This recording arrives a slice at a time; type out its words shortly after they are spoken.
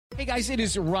Hey guys, it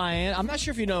is Ryan. I'm not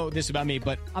sure if you know this about me,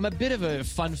 but I'm a bit of a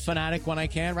fun fanatic when I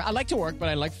can. I like to work, but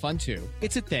I like fun too.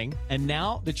 It's a thing. And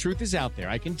now the truth is out there.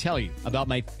 I can tell you about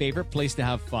my favorite place to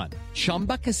have fun.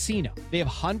 Chumba Casino. They have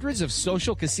hundreds of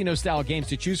social casino style games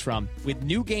to choose from with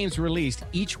new games released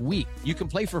each week. You can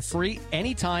play for free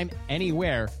anytime,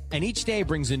 anywhere. And each day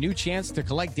brings a new chance to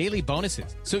collect daily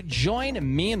bonuses. So join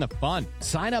me in the fun.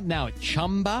 Sign up now at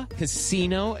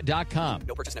ChumbaCasino.com.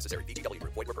 No purchase necessary. VGW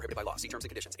Group. Void where prohibited by law. See terms and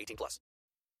conditions. 18+.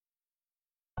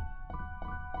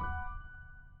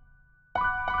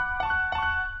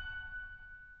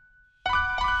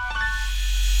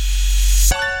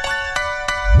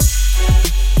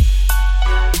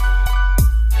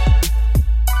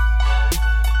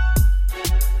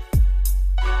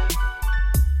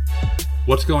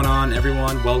 What's going on,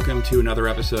 everyone? Welcome to another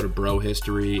episode of Bro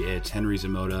History. It's Henry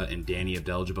Zamota and Danny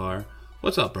Abdel-Jabbar.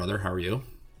 What's up, brother? How are you?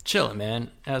 Chilling,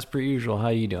 man. As per usual. How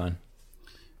you doing?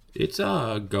 It's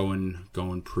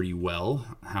going pretty well.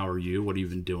 How are you? What have you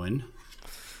been doing?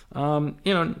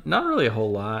 Not really a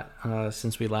whole lot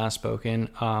since we last spoken.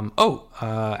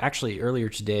 Actually, earlier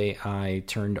today I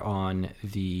turned on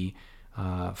the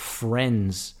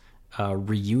Friends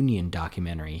reunion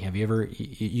documentary. Have you ever?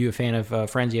 You a fan of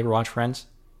Friends? You ever watch Friends?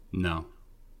 No.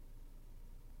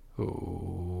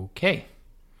 Okay.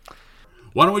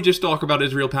 Why don't we just talk about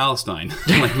Israel-Palestine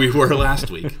like we were last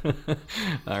week?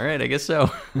 All right, I guess so.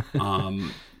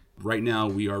 Right now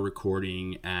we are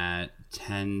recording at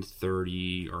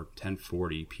 10:30 or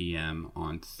 10:40 p.m.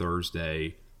 on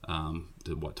Thursday,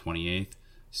 the 28th.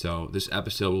 So this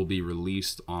episode will be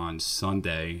released on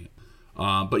Sunday.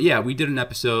 But yeah, we did an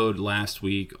episode last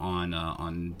week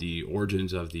on the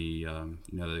origins of the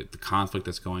conflict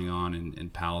that's going on in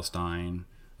Palestine.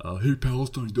 Hey,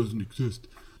 Palestine doesn't exist.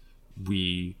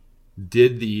 We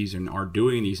did these and are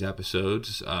doing these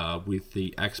episodes with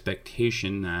the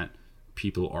expectation that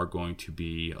people are going to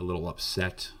be a little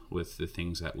upset with the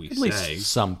things that we say. At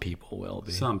least some people will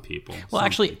be. Some people. Well,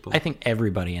 actually, I think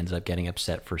everybody ends up getting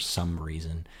upset for some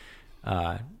reason.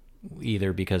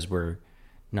 Either because we're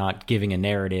not giving a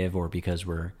narrative or because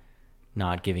we're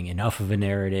not giving enough of a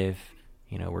narrative.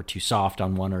 You know, we're too soft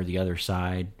on one or the other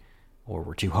side, or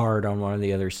we're too hard on one or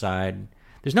the other side.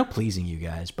 There's no pleasing you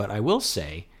guys, but I will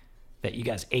say that you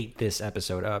guys ate this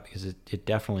episode up because it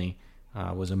definitely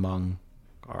was among,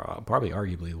 probably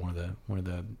arguably one of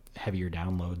the heavier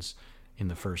downloads in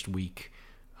the first week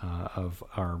of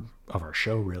our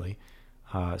show, really.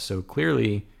 So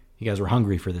clearly, you guys were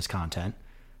hungry for this content,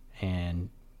 and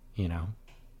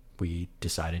we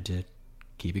decided to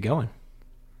keep it going.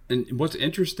 And what's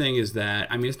interesting is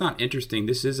that, I mean, it's not interesting.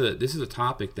 This is a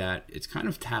topic that it's kind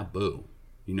of taboo.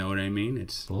 You know what I mean?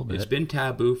 It's been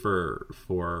taboo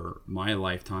for my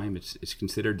lifetime. It's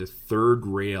considered the third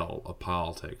rail of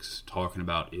politics, talking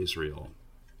about Israel.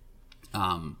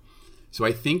 So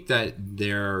I think that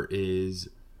there is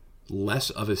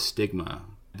less of a stigma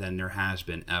than there has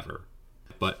been ever.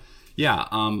 But yeah,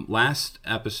 last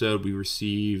episode we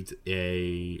received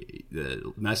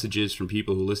the messages from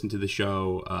people who listen to the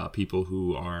show, people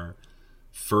who are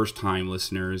first-time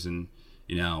listeners, and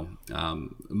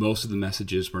most of the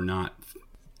messages were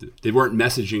they weren't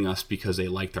messaging us because they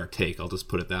liked our take. I'll just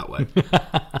put it that way.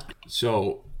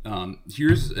 So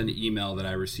here's an email that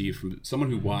I received from someone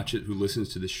who listens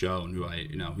to the show, and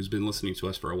who's been listening to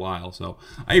us for a while. So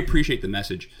I appreciate the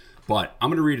message, but I'm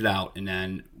going to read it out, and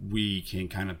then we can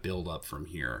kind of build up from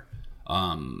here.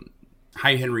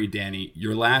 Hi, Henry, Danny.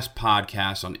 Your last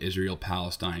podcast on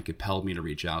Israel-Palestine compelled me to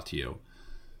reach out to you.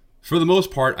 For the most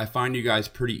part, I find you guys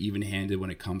pretty even-handed when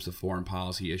it comes to foreign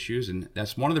policy issues, and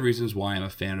that's one of the reasons why I'm a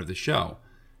fan of the show.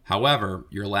 However,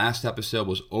 your last episode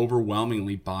was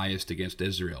overwhelmingly biased against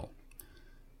Israel.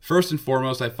 First and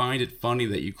foremost, I find it funny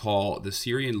that you call the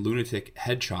Syrian lunatic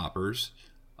head choppers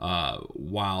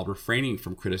while refraining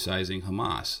from criticizing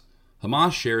Hamas.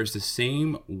 Hamas shares the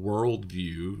same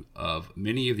worldview of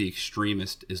many of the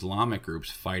extremist Islamic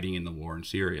groups fighting in the war in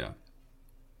Syria.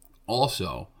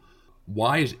 Also,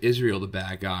 why is Israel the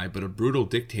bad guy but a brutal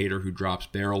dictator who drops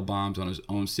barrel bombs on his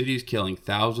own cities, killing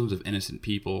thousands of innocent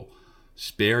people?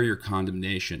 Spare your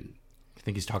condemnation. I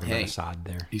think he's talking about Assad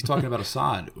there. He's talking about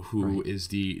Assad, who is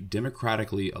the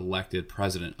democratically elected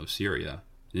president of Syria.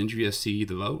 Didn't you just see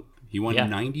the vote? He won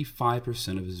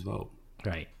 95% of his vote.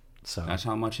 Right. So that's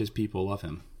how much his people love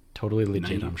him. Totally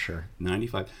legit, I'm sure.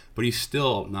 95. But he's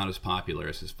still not as popular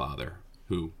as his father,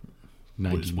 who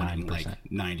was winning like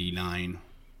 99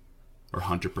 or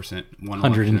 100%.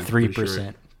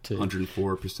 103% to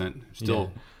 104%.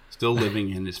 Still living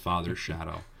in his father's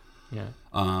shadow. Yeah.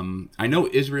 I know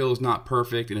Israel is not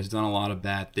perfect and has done a lot of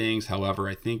bad things. However,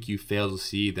 I think you fail to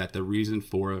see that the reason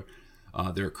for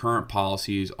their current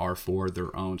policies are for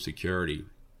their own security.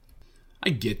 I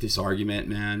get this argument,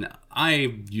 man.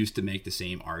 I used to make the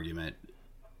same argument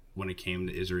when it came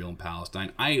to Israel and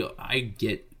Palestine. I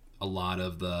get a lot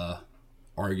of the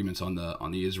arguments on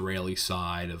the Israeli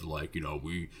side of like,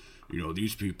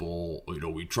 these people,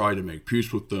 we try to make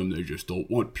peace with them. They just don't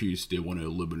want peace. They want to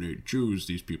eliminate Jews.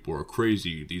 These people are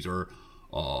crazy. These are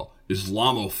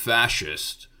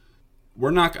Islamofascist.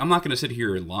 I'm not going to sit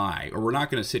here and lie, or we're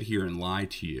not going to sit here and lie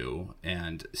to you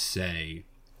and say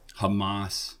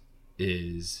Hamas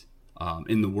is,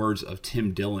 in the words of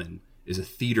Tim Dillon, is a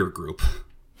theater group.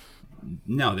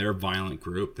 No, they're a violent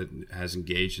group that has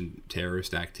engaged in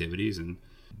terrorist activities, and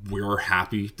we're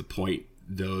happy to point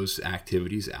those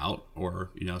activities out, or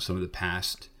some of the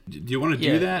past. Do you want to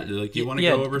do that? Like, do you want to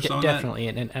go over some of that? Definitely.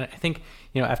 And I think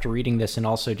after reading this and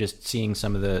also just seeing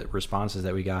some of the responses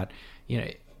that we got,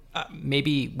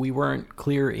 maybe we weren't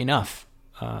clear enough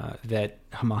that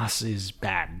Hamas is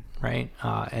bad, right?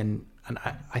 And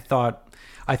I thought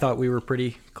we were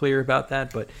pretty clear about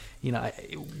that, but I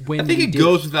think it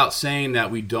goes without saying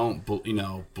that we don't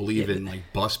believe in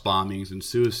like bus bombings and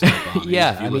suicide bombings.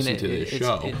 Yeah, if you listen to the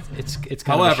show. It's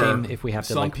kind of a shame if we have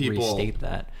to restate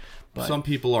that. But some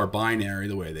people are binary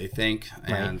the way they think,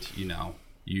 and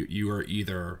you are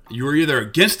either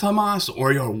against Hamas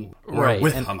or you're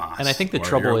with Hamas. And I think the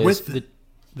trouble is the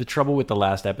trouble with the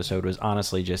last episode was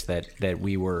honestly just that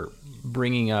we were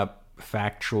bringing up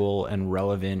factual and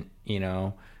relevant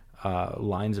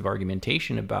lines of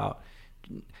argumentation about,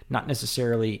 not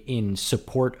necessarily in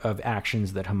support of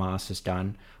actions that Hamas has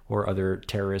done or other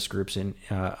terrorist groups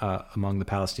among the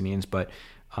Palestinians, but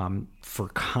for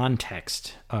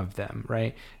context of them,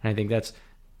 right? And I think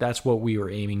that's what we were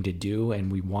aiming to do, and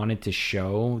we wanted to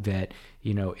show that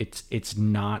it's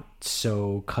not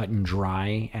so cut and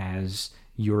dry as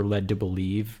you're led to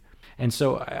believe. And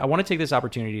so I want to take this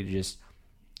opportunity to just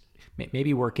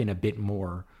maybe work in a bit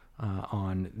more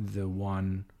on the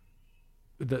one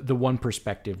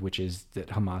perspective, which is that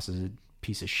Hamas is a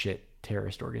piece of shit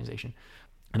terrorist organization.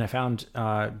 And I found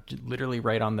literally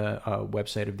right on the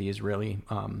website of the Israeli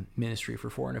Ministry for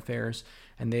Foreign Affairs,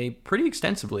 and they pretty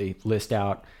extensively list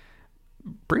out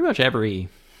pretty much every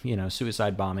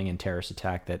suicide bombing and terrorist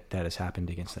attack that has happened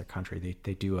against their country.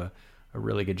 They do a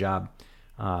really good job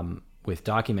with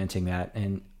documenting that,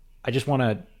 and I just want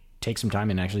to take some time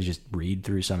and actually just read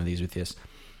through some of these with this.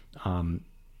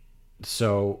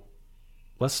 So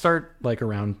let's start like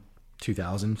around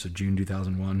 2000, so June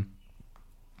 2001.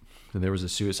 So there was a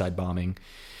suicide bombing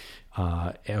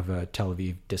of a Tel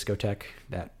Aviv discotheque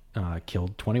that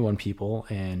killed 21 people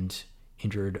and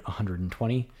injured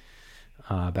 120.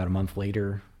 About a month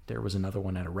later, there was another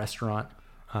one at a restaurant,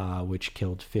 which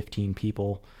killed 15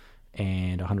 people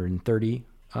and 130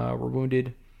 were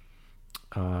wounded.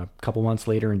 A couple months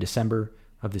later, in December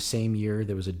of the same year,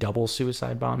 there was a double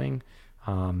suicide bombing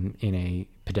in a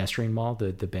pedestrian mall,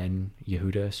 the Ben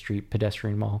Yehuda Street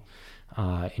pedestrian mall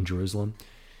in Jerusalem.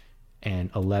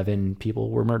 And 11 people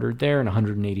were murdered there and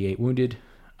 188 wounded.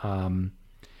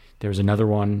 There was another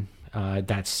one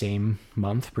that same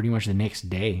month, pretty much the next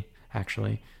day,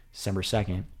 actually, December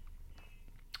 2nd,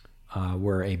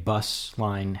 where a bus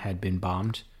line had been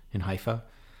bombed in Haifa.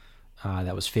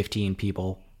 That was 15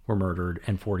 people were murdered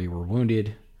and 40 were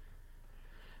wounded.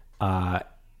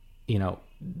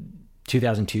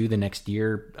 2002, the next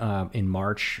year, in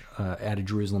March, at a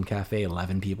Jerusalem cafe,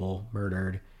 11 people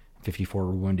murdered, 54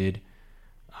 were wounded.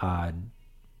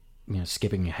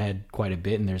 Skipping ahead quite a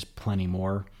bit, and there's plenty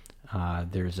more.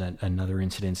 There's another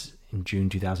incident in June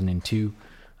 2002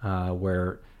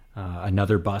 where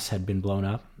another bus had been blown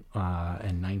up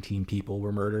and 19 people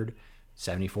were murdered,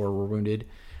 74 were wounded.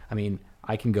 I mean,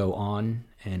 I can go on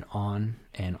and on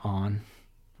and on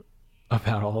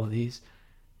about all of these.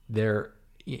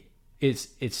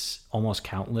 It's almost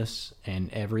countless,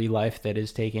 and every life that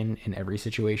is taken in every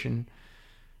situation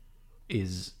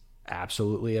is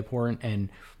absolutely abhorrent. And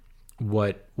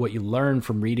what you learn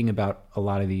from reading about a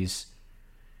lot of these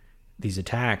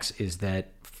attacks is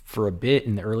that for a bit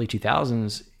in the early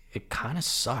 2000s, it kind of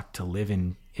sucked to live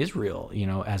in Israel,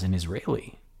 as an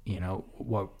Israeli.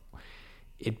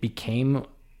 It became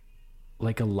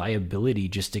like a liability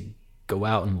just to go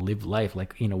out and live life.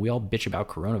 Like, we all bitch about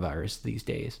coronavirus these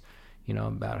days,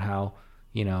 about how,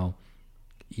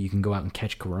 you can go out and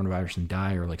catch coronavirus and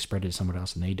die, or like spread it to someone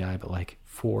else and they die. But like,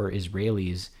 for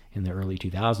Israelis in the early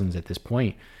 2000s at this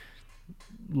point,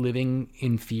 living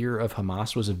in fear of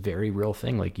Hamas was a very real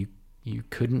thing. Like, you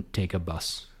couldn't take a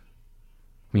bus.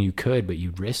 I mean, you could, but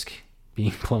you'd risk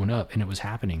being blown up, and it was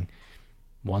happening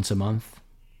once a month,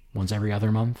 once every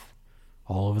other month,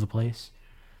 all over the place.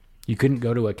 You couldn't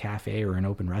go to a cafe or an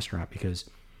open restaurant because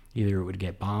either it would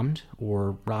get bombed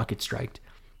or rocket striked.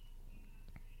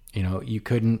 You know, you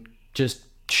couldn't just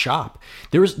shop.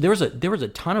 There was a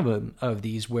ton of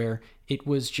these where it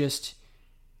was just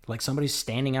like somebody's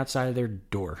standing outside of their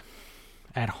door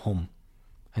at home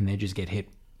and they just get hit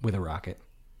with a rocket.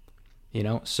 You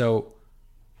know, so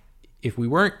if we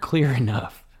weren't clear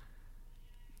enough,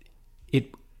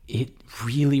 it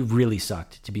really, really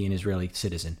sucked to be an Israeli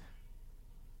citizen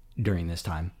during this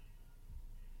time.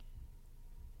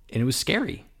 And it was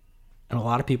scary. And a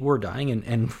lot of people were dying,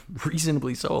 and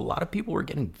reasonably so. A lot of people were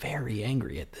getting very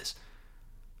angry at this.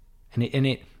 And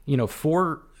it you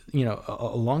know,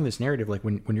 along this narrative, like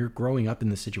when you're growing up in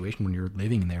this situation, when you're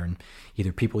living there and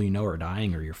either people you know are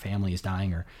dying or your family is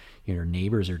dying or your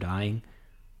neighbors are dying,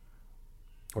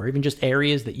 or even just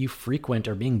areas that you frequent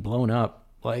are being blown up,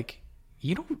 like,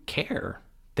 you don't care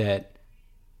that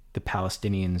the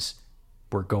Palestinians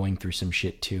were going through some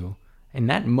shit too. In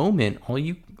that moment,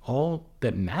 all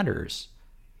that matters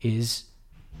is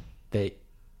that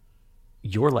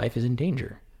your life is in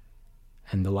danger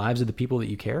and the lives of the people that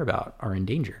you care about are in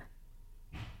danger.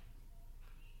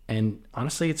 And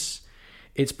honestly,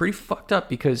 it's pretty fucked up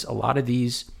because a lot of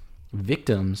these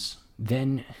victims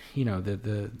then, you know,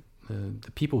 the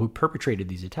people who perpetrated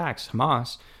these attacks,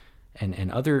 Hamas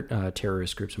and other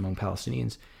terrorist groups among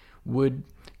Palestinians, would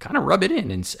kind of rub it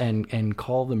in and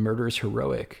call the murders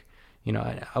heroic. You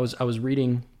know, I was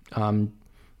reading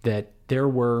that there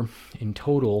were in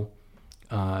total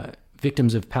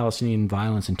victims of Palestinian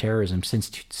violence and terrorism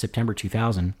since September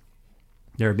 2000.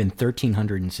 There have been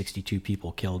 1,362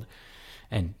 people killed,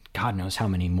 and God knows how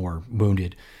many more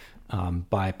wounded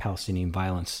by Palestinian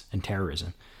violence and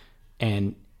terrorism.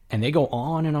 And they go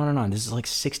on and on and on. This is like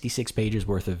 66 pages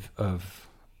worth of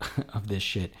this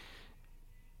shit.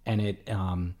 And it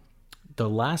the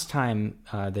last time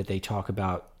that they talk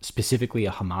about specifically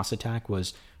a Hamas attack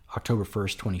was October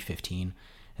 1st, 2015.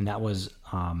 And that was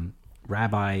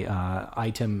Rabbi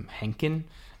Item Henkin.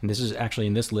 And this is actually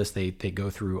in this list, they go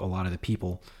through a lot of the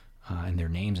people and their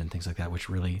names and things like that, which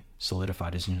really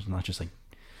solidified it. It's not just like,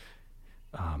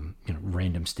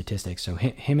 random statistics. So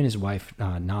him and his wife,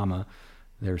 Nama,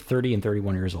 they're 30 and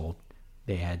 31 years old.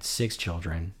 They had 6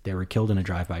 children. They were killed in a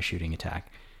drive-by shooting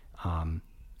attack.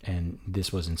 And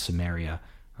this was in Samaria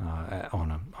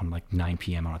on like 9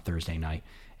 p.m. on a Thursday night.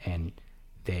 And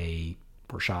they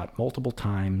were shot multiple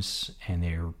times, and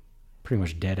they were pretty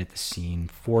much dead at the scene.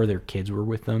 4 of their kids were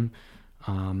with them,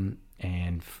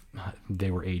 and they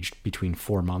were aged between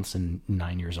 4 months and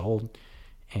 9 years old.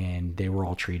 And they were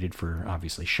all treated for,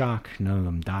 obviously, shock. None of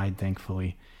them died,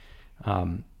 thankfully.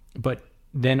 But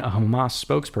then a Hamas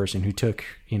spokesperson who took,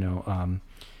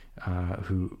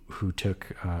 who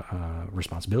took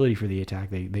responsibility for the attack,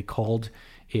 they called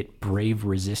it brave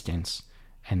resistance,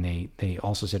 and they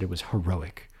also said it was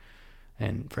heroic.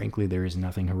 And frankly, there is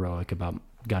nothing heroic about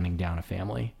gunning down a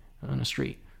family on a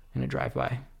street in a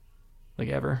drive-by, like,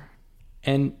 ever.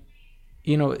 And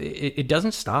it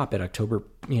doesn't stop at October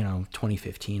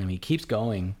 2015. I mean, it keeps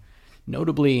going.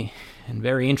 Notably and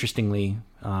very interestingly,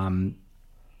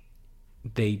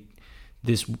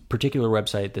 this particular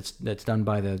website that's done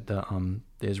by the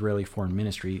Israeli Foreign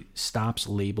Ministry stops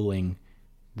labeling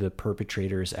the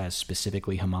perpetrators as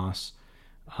specifically Hamas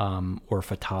or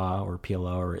Fatah or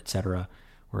PLO or etc.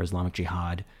 or Islamic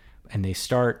Jihad, and they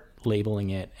start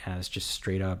labeling it as just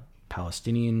straight up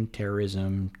Palestinian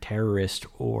terrorism, terrorist,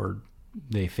 or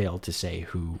they fail to say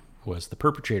who was the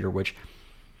perpetrator, which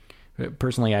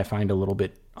personally I find a little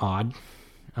bit odd,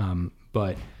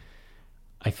 but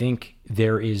I think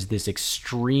there is this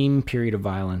extreme period of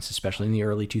violence, especially in the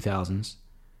early 2000s,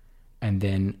 and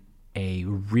then a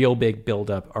real big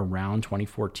buildup around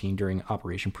 2014 during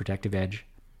Operation Protective Edge.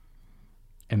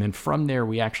 And then from there,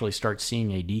 we actually start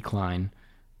seeing a decline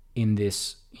in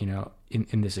this,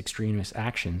 in this extremist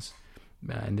actions.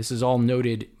 And this is all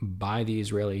noted by the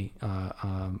Israeli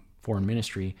Foreign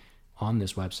Ministry on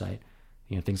this website.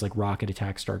 Things like rocket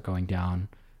attacks start going down.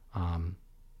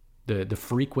 The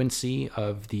frequency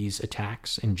of these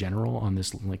attacks in general on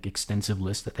this like extensive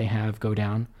list that they have go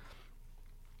down.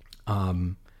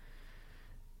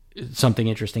 Something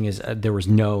interesting is there was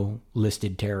no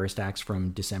listed terrorist acts from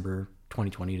December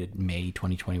 2020 to May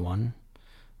 2021,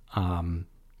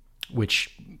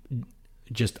 which,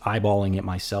 just eyeballing it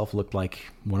myself, looked like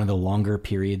one of the longer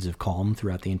periods of calm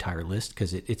throughout the entire list,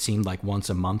 because it seemed like once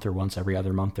a month or once every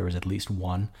other month there was at least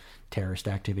one terrorist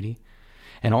activity.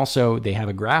 And also they have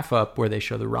a graph up where they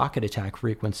show the rocket attack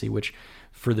frequency, which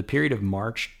for the period of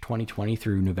March 2020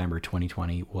 through November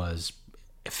 2020 was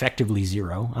effectively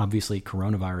zero. Obviously,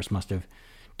 coronavirus must have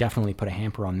definitely put a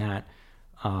hamper on that.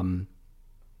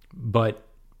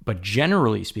 But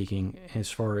generally speaking, as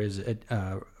far as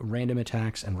random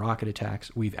attacks and rocket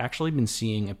attacks, we've actually been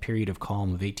seeing a period of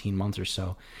calm of 18 months or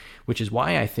so, which is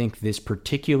why I think this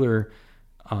particular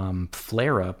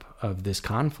flare-up of this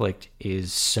conflict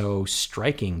is so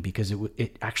striking, because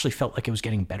it actually felt like it was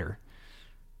getting better.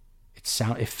 It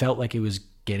felt like it was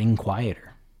getting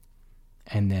quieter,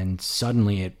 and then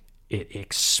suddenly it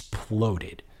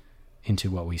exploded into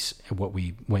what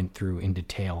we went through in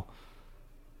detail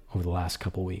over the last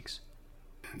couple weeks.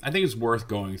 I think it's worth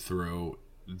going through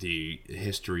the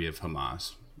history of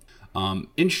Hamas.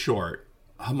 In short,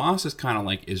 Hamas is kind of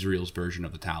like Israel's version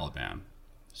of the Taliban.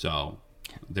 So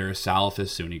they're a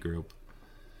Salafist Sunni group.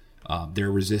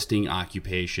 They're resisting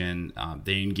occupation.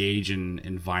 They engage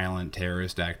in violent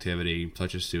terrorist activity,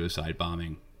 such as suicide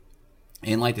bombing.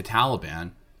 And like the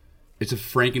Taliban, it's a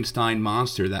Frankenstein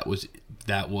monster that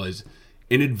was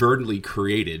inadvertently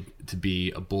created to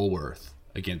be a bulwark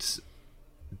against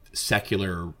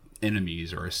secular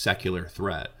enemies or a secular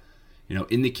threat. You know,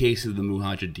 in the case of the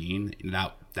Mujahideen,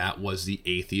 that was the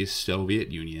atheist Soviet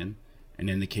Union. And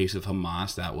in the case of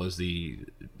Hamas, that was the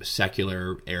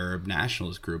secular Arab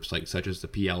nationalist groups such as the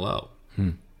PLO.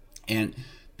 And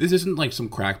this isn't like some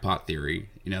crackpot theory.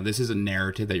 You know, this is a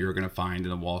narrative that you're going to find in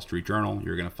the Wall Street Journal.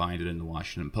 You're going to find it in the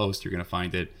Washington Post. You're going to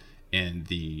find it in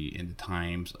the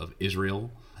Times of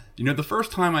Israel. You know, the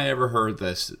first time I ever heard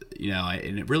this,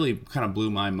 and it really kind of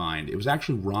blew my mind, it was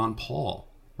actually Ron Paul.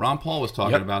 Ron Paul was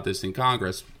talking about this in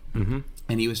Congress, and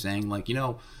he was saying,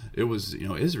 it was,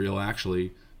 Israel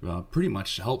actually pretty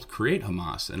much helped create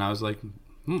Hamas. And I was like,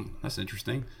 that's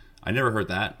interesting. I never heard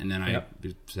that. And then I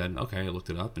said, okay, I looked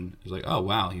it up, and it was like, oh,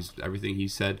 wow, everything he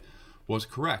said was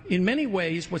correct. In many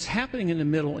ways, what's happening in the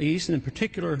Middle East, and in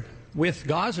particular with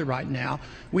Gaza right now,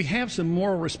 we have some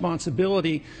moral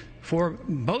responsibility for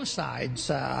both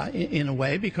sides in a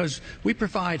way, because we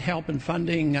provide help and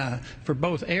funding for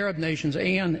both Arab nations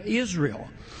and Israel.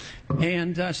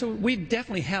 And so we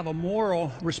definitely have a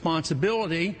moral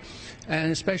responsibility,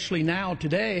 and especially now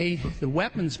today, the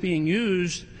weapons being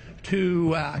used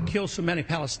to kill so many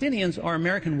Palestinians are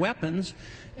American weapons,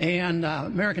 and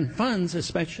American funds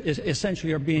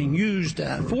essentially are being used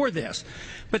for this.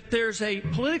 But there's a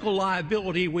political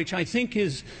liability which I think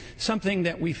is something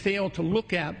that we fail to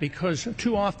look at, because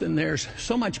too often there's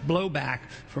so much blowback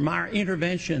from our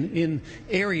intervention in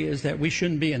areas that we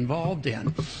shouldn't be involved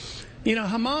in. You know,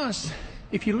 Hamas,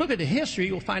 if you look at the history,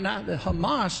 you'll find out that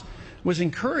Hamas was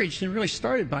encouraged and really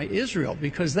started by Israel,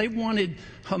 because they wanted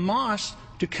Hamas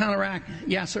to counteract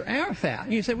Yasser Arafat.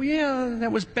 And you say, well, yeah,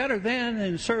 that was better then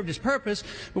and served its purpose,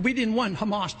 but we didn't want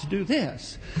Hamas to do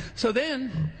this. So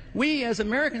then we as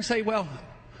Americans say, well,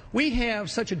 we have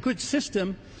such a good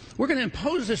system, we're going to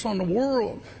impose this on the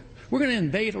world. We're going to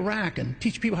invade Iraq and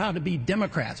teach people how to be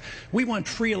Democrats. We want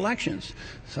free elections.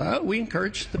 So we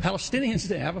encourage the Palestinians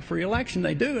to have a free election.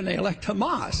 They do, and they elect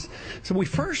Hamas. So we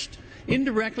first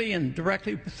indirectly and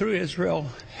directly through Israel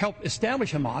help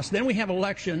establish Hamas. Then we have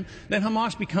election. Then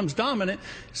Hamas becomes dominant,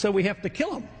 so we have to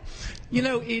kill them. You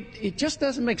know, it just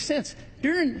doesn't make sense.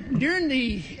 During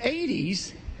the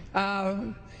 80s,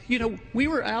 we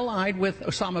were allied with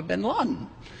Osama bin Laden.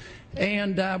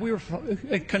 And we were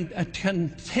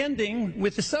contending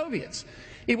with the Soviets.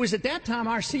 It was at that time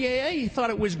our CAA thought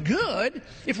it was good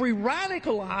if we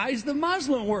radicalized the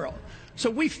Muslim world. So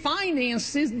we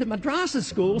financed the madrasa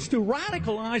schools to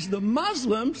radicalize the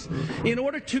Muslims in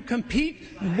order to compete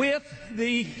with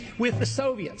the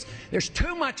Soviets. There's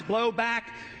too much blowback.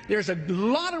 There's a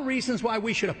lot of reasons why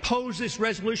we should oppose this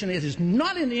resolution. It is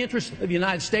not in the interest of the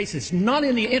United States. It's not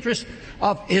in the interest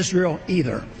of Israel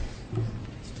either.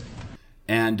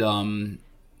 And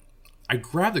I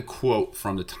grabbed a quote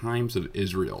from the Times of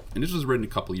Israel, and this was written a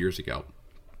couple years ago.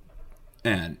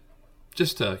 And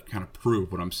just to kind of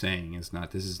prove what I'm saying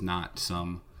this is not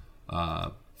some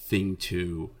thing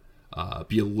to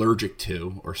be allergic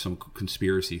to or some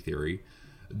conspiracy theory.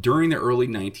 During the early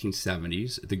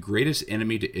 1970s, the greatest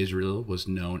enemy to Israel was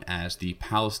known as the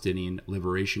Palestinian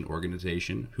Liberation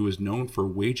Organization, who was known for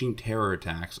waging terror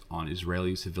attacks on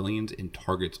Israeli civilians and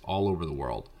targets all over the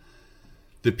world.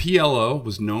 The PLO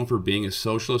was known for being a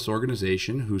socialist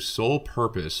organization whose sole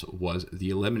purpose was the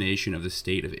elimination of the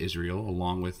state of Israel,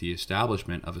 along with the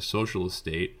establishment of a socialist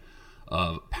state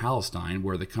of Palestine,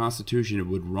 where the constitution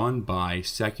would run by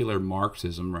secular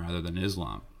Marxism rather than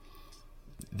Islam.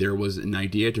 there was an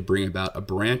idea to bring about a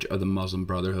branch of the Muslim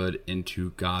Brotherhood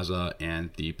into Gaza and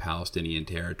the Palestinian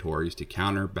territories to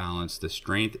counterbalance the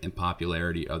strength and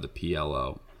popularity of the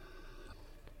PLO.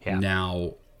 Yeah.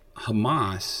 Now,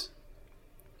 Hamas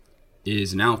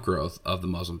is an outgrowth of the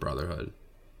Muslim Brotherhood.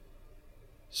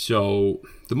 So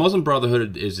the Muslim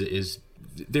Brotherhood is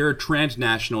they're a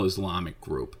transnational Islamic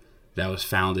group that was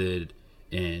founded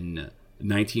in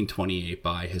 1928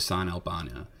 by Hassan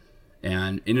al-Banna.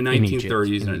 And in the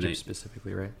 1930s, in Egypt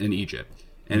specifically, right? In Egypt.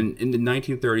 And in the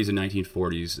 1930s and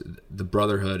 1940s, the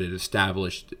Brotherhood had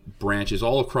established branches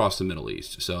all across the Middle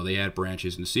East. So they had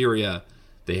branches in Syria,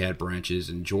 they had branches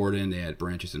in Jordan, they had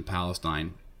branches in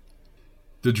Palestine.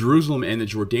 The Jerusalem and the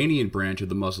Jordanian branch of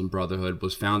the Muslim Brotherhood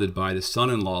was founded by the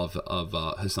son-in-law of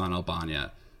Hassan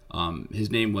al-Banna.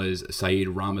 His name was Sayyid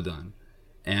Ramadan.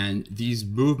 And these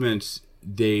movements,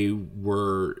 they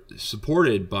were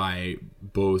supported by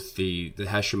both the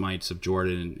Hashemites of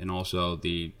Jordan and also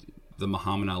the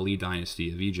Muhammad Ali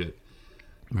dynasty of Egypt.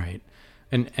 Right.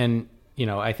 And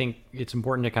I think it's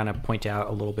important to kind of point out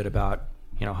a little bit about,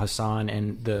 Hassan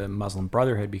and the Muslim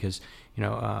Brotherhood, because,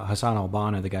 Hassan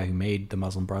al-Banna, the guy who made the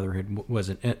Muslim Brotherhood, was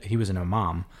an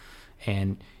imam.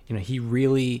 And, he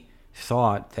really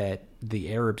thought that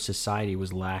the Arab society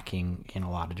was lacking in a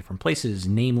lot of different places,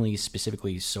 namely,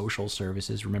 specifically social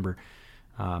services. Remember,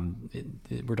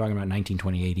 we're talking about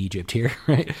 1928 Egypt here,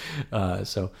 right?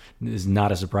 So it's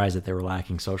not a surprise that they were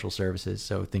lacking social services.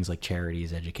 So things like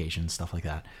charities, education, stuff like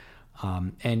that.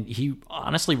 And he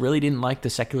honestly really didn't like the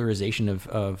secularization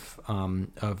of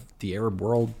the Arab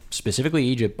world, specifically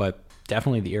Egypt, but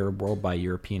definitely the Arab world by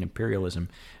European imperialism.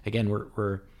 Again,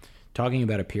 we're talking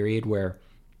about a period where,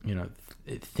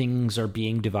 things are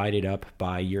being divided up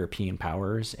by European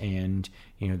powers, and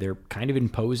they're kind of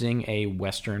imposing a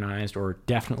westernized or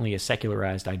definitely a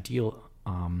secularized ideal,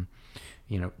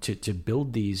 to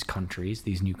build these countries,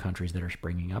 these new countries that are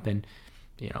springing up. And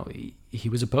he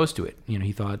was opposed to it.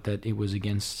 He thought that it was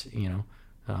against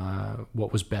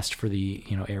what was best for the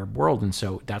Arab world, and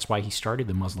so that's why he started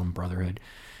the Muslim Brotherhood.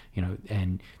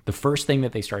 And the first thing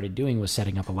that they started doing was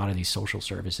setting up a lot of these social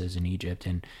services in Egypt,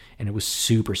 and it was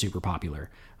super, super popular,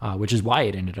 which is why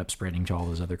it ended up spreading to all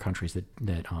those other countries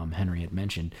that Henry had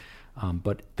mentioned.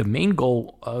 But the main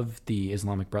goal of the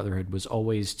Islamic Brotherhood was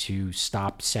always to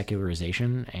stop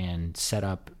secularization and set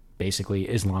up basically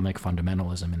Islamic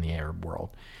fundamentalism in the Arab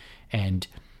world. And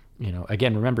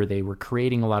again, remember, they were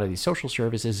creating a lot of these social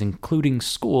services, including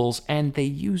schools, and they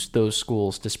used those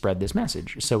schools to spread this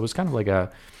message. So it was kind of like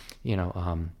a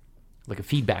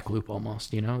feedback loop almost.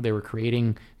 They were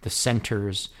creating the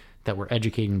centers that were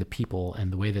educating the people,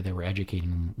 and the way that they were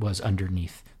educating them was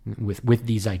underneath with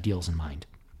these ideals in mind.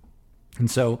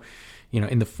 And so,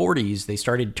 in the 40s, they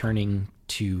started turning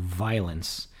to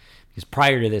violence, because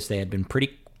prior to this, they had been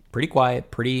pretty quiet,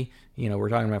 we're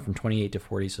talking about from 28 to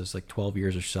 40, so it's like 12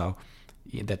 years or so,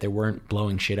 that they weren't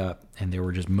blowing shit up, and they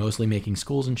were just mostly making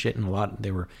schools and shit, and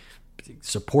they were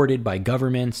supported by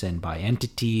governments and by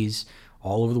entities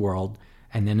all over the world.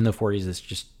 And then in the 40s, this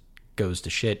just goes to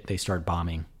shit. They start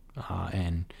bombing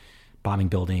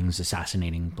buildings,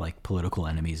 assassinating like political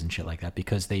enemies and shit like that,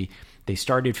 because they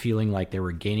started feeling like they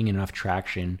were gaining enough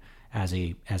traction as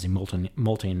a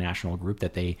multinational group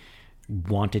that they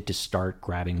wanted to start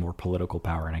grabbing more political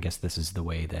power. And I guess this is the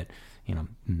way that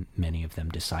many of them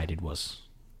decided was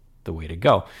the way to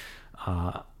go.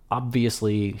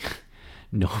 Obviously,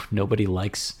 nobody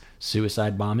likes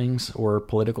suicide bombings or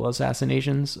political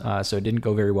assassinations, so it didn't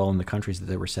go very well in the countries that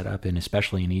they were set up in,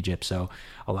 especially in Egypt. So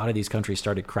a lot of these countries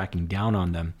started cracking down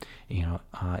on them,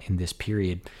 in this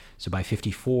period. So by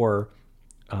 54,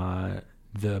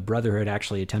 the Brotherhood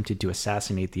actually attempted to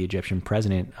assassinate the Egyptian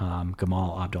president,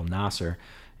 Gamal Abdel Nasser,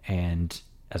 and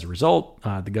as a result,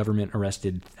 the government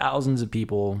arrested thousands of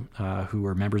people who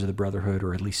were members of the Brotherhood,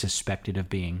 or at least suspected of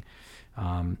being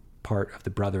part of the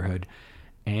Brotherhood.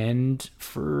 And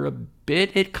for a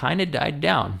bit, it kind of died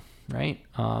down, right?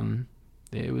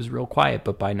 It was real quiet,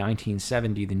 but by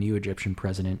 1970, the new Egyptian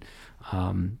president,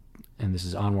 and this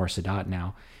is Anwar Sadat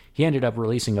now, he ended up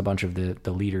releasing a bunch of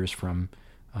the leaders from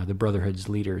the Brotherhood's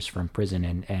leaders from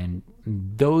prison, and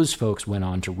those folks went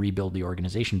on to rebuild the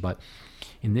organization. But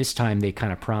in this time, they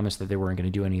kind of promised that they weren't going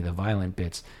to do any of the violent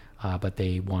bits, but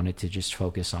they wanted to just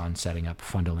focus on setting up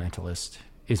fundamentalist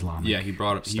Islamic. Yeah,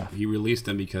 he released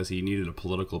them because he needed a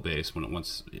political base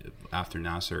once after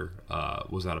Nasser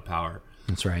was out of power.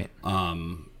 That's right.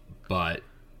 But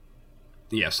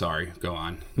yeah, sorry, go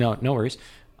on. No worries.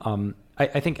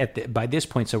 I think by this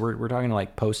point, so we're talking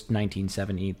like post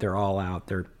 1970, they're all out.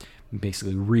 They're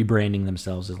basically rebranding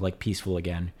themselves as like peaceful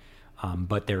again,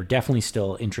 but they're definitely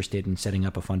still interested in setting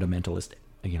up a fundamentalist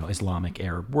Islamic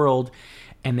Arab world,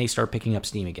 and they start picking up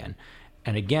steam again.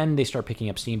 And again, they start picking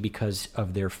up steam because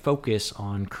of their focus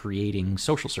on creating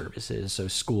social services, so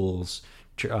schools,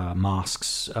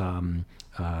 mosques,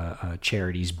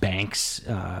 charities, banks.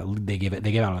 They give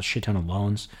out a shit ton of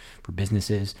loans for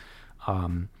businesses,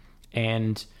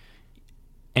 and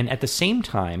at the same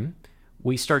time,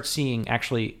 we start seeing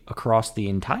actually across the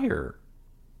entire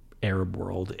Arab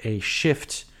world a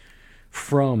shift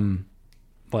from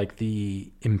like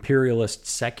the imperialist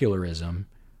secularism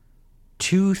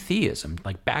to theism,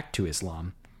 like back to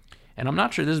Islam. And I'm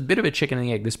not sure, there's a bit of a chicken and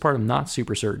the egg. This part I'm not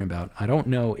super certain about. I don't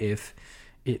know if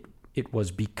it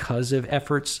was because of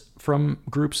efforts from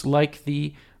groups like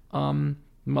the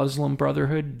Muslim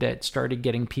Brotherhood that started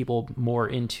getting people more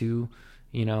into,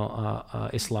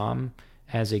 Islam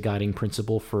as a guiding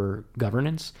principle for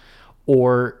governance,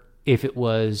 or if it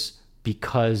was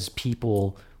because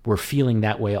people were feeling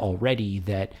that way already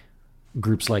that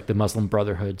groups like the Muslim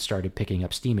Brotherhood started picking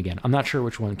up steam again. I'm not sure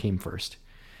which one came first.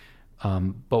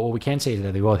 But what we can say is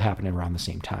that they both happened around the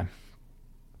same time.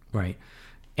 Right.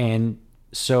 And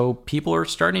so people are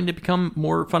starting to become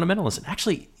more fundamentalist. And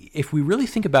actually, if we really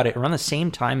think about it, around the same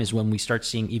time is when we start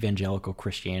seeing evangelical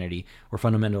Christianity or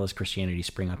fundamentalist Christianity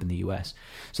spring up in the U.S.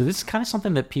 So this is kind of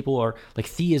something that people are, like,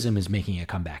 theism is making a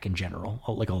comeback in general,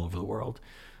 like all over the world.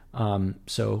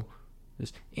 So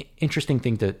this interesting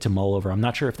thing to mull over. I'm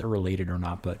not sure if they're related or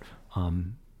not, but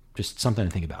just something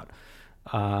to think about.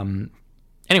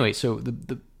 Anyway, so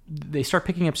they start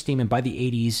picking up steam, and by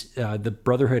the 80s, the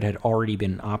Brotherhood had already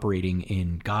been operating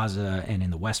in Gaza and in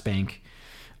the West Bank,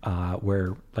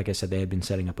 where, like I said, they had been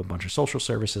setting up a bunch of social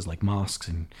services like mosques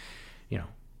and,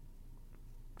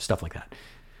 stuff like that.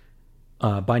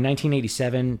 By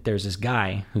 1987, there's this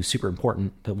guy who's super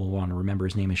important that we'll want to remember.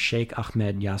 His name is Sheikh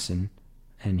Ahmed Yassin,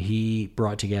 and he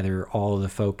brought together all of the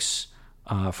folks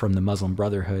from the Muslim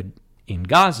Brotherhood in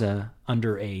Gaza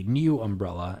under a new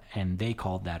umbrella, and they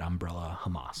called that umbrella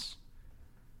Hamas.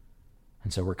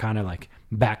 And so we're kind of like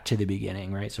back to the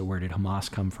beginning, right? So where did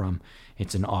Hamas come from?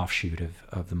 It's an offshoot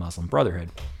of the Muslim Brotherhood.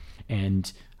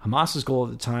 And Hamas's goal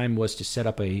at the time was to set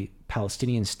up a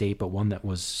Palestinian state, but one that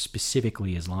was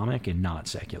specifically Islamic and not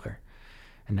secular.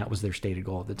 And that was their stated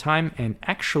goal at the time. And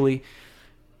actually,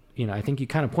 I think you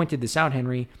kind of pointed this out,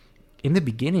 Henry, in the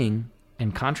beginning,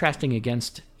 and contrasting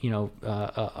against,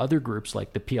 other groups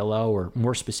like the PLO or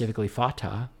more specifically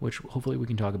Fatah, which hopefully we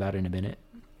can talk about in a minute.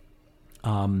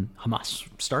 Hamas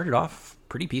started off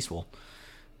pretty peaceful.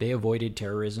 They avoided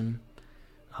terrorism.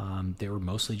 They were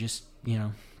mostly just,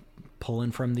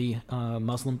 pulling from the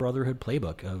Muslim Brotherhood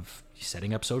playbook of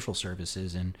setting up social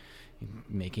services and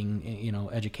making,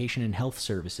 education and health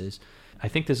services. I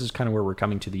think this is kind of where we're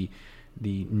coming to the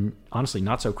honestly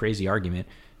not so crazy argument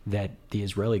that the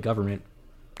Israeli government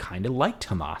kind of liked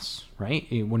Hamas, right?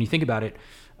 When you think about it,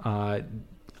 the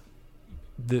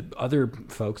other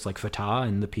folks like Fatah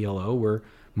and the PLO were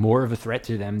more of a threat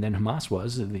to them than Hamas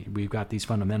was. We've got these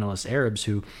fundamentalist Arabs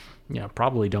who,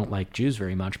 probably don't like Jews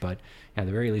very much, but at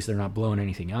the very least, they're not blowing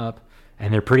anything up,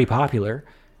 and they're pretty popular.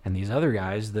 And these other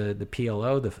guys, the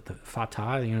PLO, the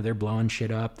Fatah, they're blowing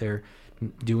shit up. They're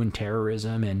doing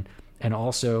terrorism and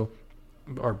also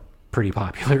are pretty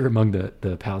popular among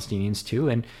the Palestinians too.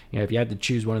 And if you had to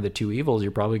choose one of the two evils,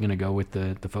 you're probably going to go with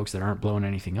the folks that aren't blowing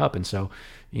anything up. And so,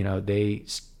 they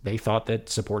thought that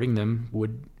supporting them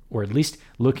would, or at least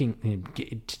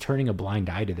turning a blind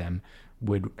eye to them,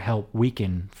 would help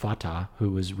weaken Fatah, who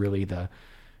was really the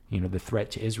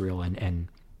threat to Israel and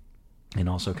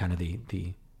also kind of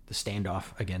the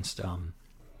standoff against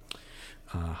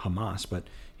Hamas. But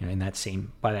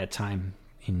by that time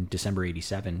in December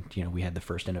 87, we had the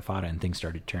first Intifada and things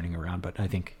started turning around. But I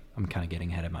think I'm kind of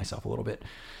getting ahead of myself a little bit.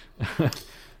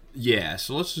 Yeah,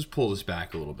 so let's just pull this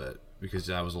back a little bit because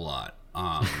that was a lot.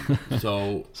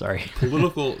 So sorry.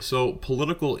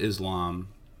 Political Islam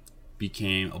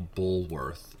became a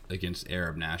bulwark against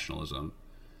Arab nationalism,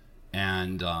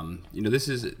 and this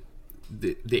is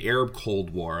the Arab Cold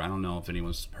War. I don't know if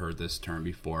anyone's heard this term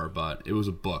before, but it was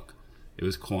a book. It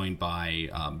was coined by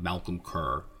Malcolm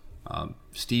Kerr,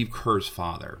 Steve Kerr's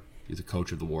father. He's a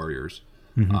coach of the Warriors,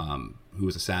 who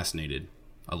was assassinated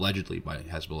allegedly by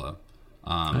Hezbollah.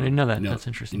 I didn't know that. That's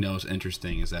interesting. What's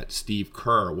interesting is that Steve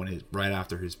Kerr, right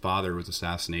after his father was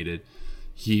assassinated,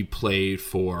 he played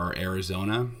for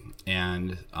Arizona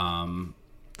and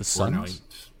the Suns.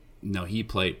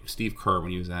 Steve Kerr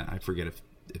when he was I forget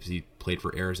if he played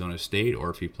for Arizona State or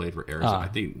if he played for Arizona. I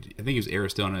think he was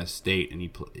Arizona State,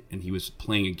 and he was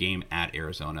playing a game at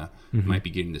Arizona. Might be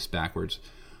getting this backwards.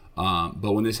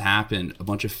 But when this happened, a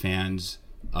bunch of fans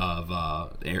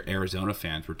Arizona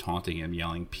fans were taunting him,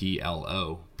 yelling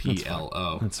PLO,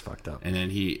 PLO. That's fucked up. And then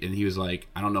he was like,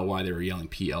 I don't know why they were yelling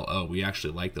PLO. We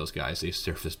actually like those guys. They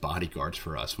served as bodyguards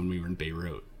for us when we were in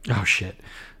Beirut. Oh shit.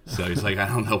 So he's like, I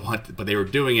don't know what, but they were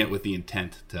doing it with the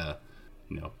intent to,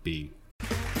 be.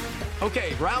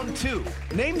 Okay, round 2.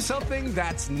 Name something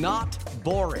that's not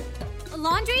boring. A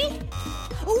laundry?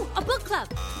 Ooh, a book club.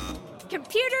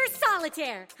 Computer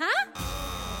solitaire,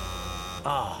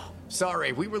 huh?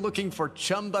 Sorry, we were looking for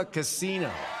Chumba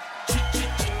Casino.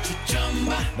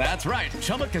 That's right.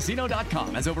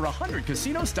 ChumbaCasino.com has over 100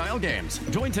 casino-style games.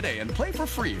 Join today and play for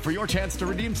free for your chance to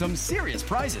redeem some serious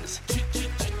prizes.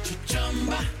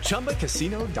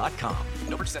 ChumbaCasino.com.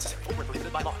 No purchase necessary. Void where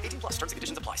prohibited by law. 18 plus. Terms and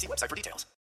conditions apply. See website for details.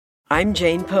 I'm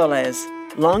Jane Perlez,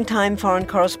 longtime foreign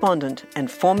correspondent and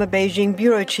former Beijing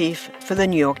bureau chief for the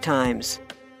New York Times.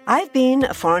 I've been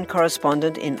a foreign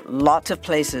correspondent in lots of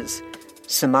places: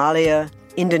 Somalia,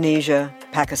 Indonesia,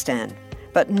 Pakistan,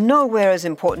 but nowhere as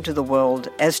important to the world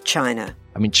as China.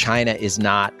 I mean, China is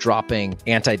not dropping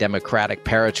anti-democratic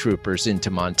paratroopers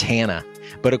into Montana.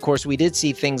 But of course, we did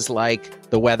see things like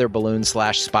the weather balloon /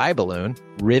 spy balloon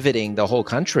riveting the whole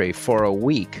country for a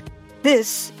week.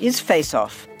 This is Face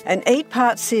Off, an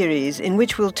 8-part series in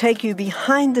which we'll take you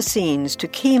behind the scenes to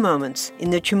key moments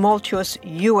in the tumultuous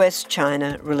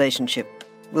U.S.-China relationship.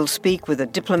 We'll speak with a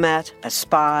diplomat, a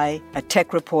spy, a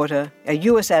tech reporter, a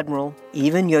U.S. admiral,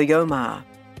 even Yo-Yo Ma.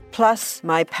 Plus,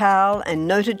 my pal and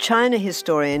noted China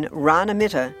historian Rana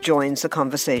Mitter joins the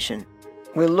conversation.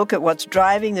 We'll look at what's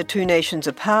driving the two nations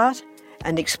apart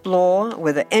and explore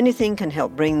whether anything can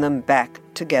help bring them back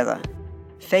together.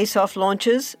 Face Off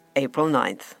launches April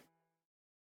 9th.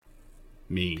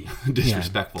 Mean,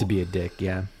 disrespectful. To be a dick,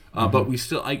 yeah. But we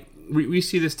still, we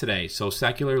see this today. So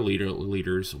secular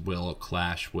leaders will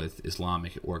clash with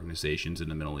Islamic organizations in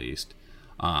the Middle East.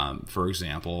 For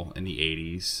example, in the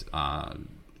 80s,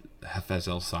 Hafez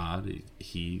al-Assad,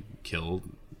 he killed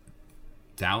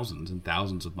thousands and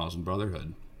thousands of Muslim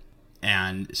Brotherhood.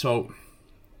 And so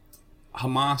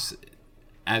Hamas,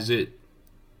 as it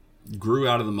grew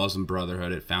out of the Muslim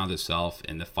Brotherhood, it found itself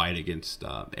in the fight against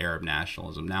Arab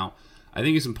nationalism. Now, I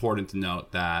think it's important to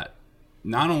note that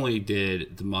not only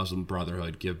did the Muslim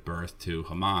Brotherhood give birth to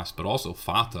Hamas, but also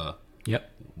Fatah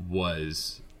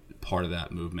was part of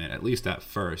that movement, at least at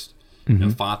first.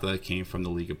 Fatah came from the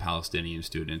League of Palestinian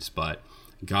Students, but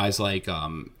guys like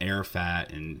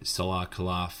Arafat and Salah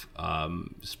Khalaf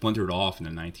splintered off in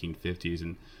the 1950s.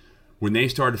 And when they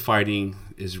started fighting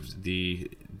the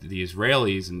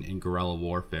Israelis in guerrilla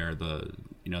warfare, the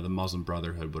Muslim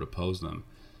Brotherhood would oppose them.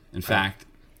 In fact,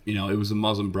 it was the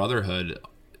Muslim Brotherhood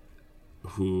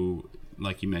who,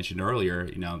 like you mentioned earlier,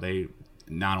 they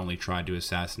not only tried to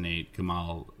assassinate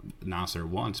Gamal Nasser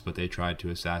once, but they tried to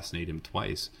assassinate him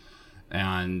twice.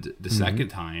 And the second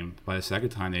time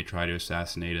they tried to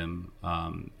assassinate him,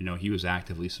 he was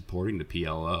actively supporting the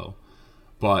PLO.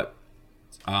 But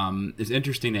it's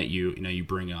interesting that you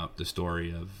bring up the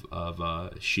story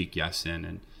of Sheikh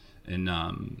Yassin,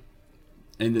 and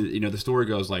the story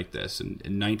goes like this: in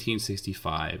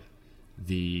 1965,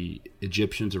 the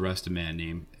Egyptians arrest a man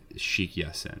named Sheikh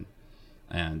Yassin,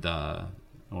 and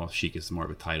Sheikh is more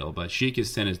of a title, but Sheikh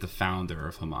Yassin is the founder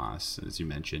of Hamas, as you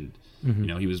mentioned.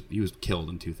 He was killed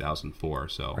in 2004,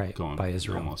 so going by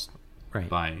Israel, almost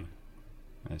by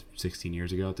 16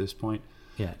 years ago at this point.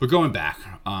 Yeah. But going back,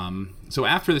 so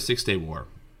after the 6-Day War,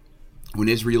 when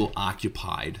Israel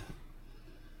occupied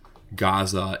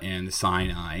Gaza and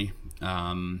Sinai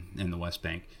and the West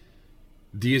Bank,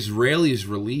 the Israelis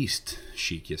released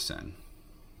Sheikh Yassin.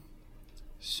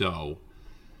 So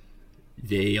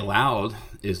they allowed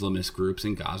Islamist groups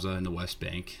in Gaza and the West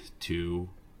Bank to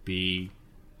be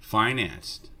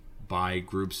financed by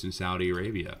groups in Saudi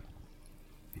Arabia.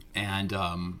 And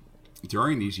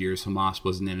during these years, Hamas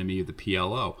was an enemy of the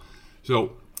PLO.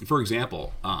 So, for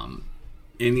example,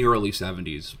 in the early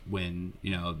 70s, when,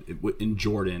 in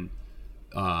Jordan,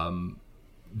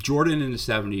 Jordan in the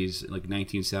 70s, like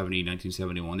 1970,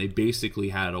 1971, they basically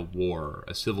had a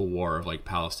civil war of like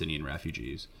Palestinian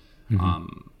refugees.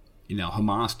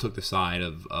 Hamas took the side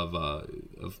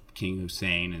of King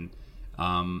Hussein,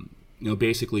 and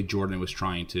basically Jordan was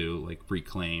trying to like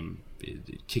reclaim,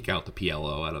 kick out the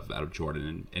PLO out of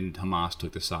Jordan, and Hamas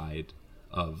took the side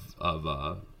of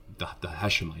the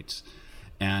Hashemites.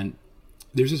 And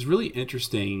there's this really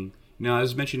interesting,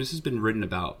 as mentioned, this has been written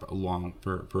about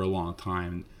for a long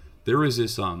time. There was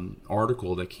this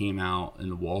article that came out in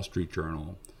the Wall Street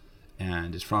Journal,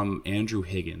 and it's from Andrew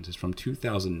Higgins. It's from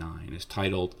 2009. It's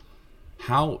titled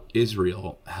 "How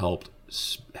Israel Helped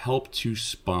to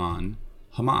Spawn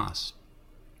Hamas."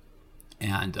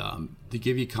 And to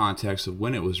give you context of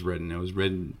when it was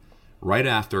written right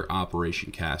after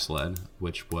Operation Cast Lead,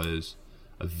 which was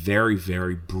a very,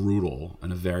 very brutal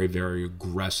and a very, very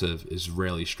aggressive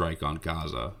Israeli strike on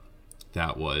Gaza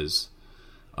that was,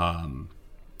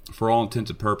 for all intents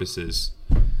and purposes,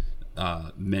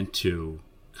 meant to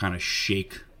kind of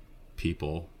shake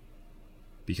people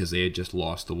because they had just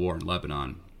lost the war in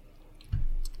Lebanon.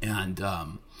 And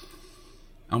I'm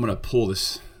going to pull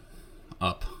this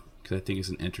up because I think it's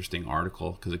an interesting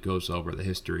article because it goes over the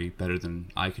history better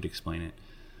than I could explain it.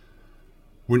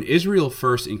 When Israel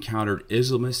first encountered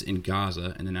Islamists in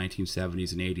Gaza in the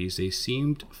 1970s and 80s, they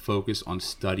seemed focused on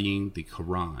studying the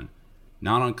Quran,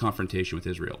 not on confrontation with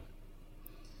Israel.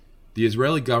 The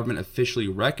Israeli government officially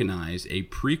recognized a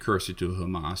precursor to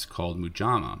Hamas called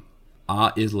Mujama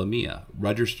Islamiyah,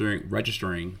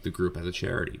 registering the group as a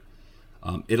charity.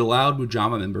 It allowed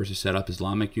Mujama members to set up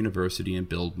Islamic University and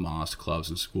build mosques, clubs,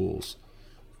 and schools.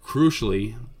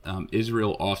 Crucially,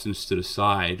 Israel often stood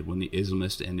aside when the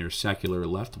Islamists and their secular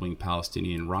left-wing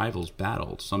Palestinian rivals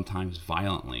battled, sometimes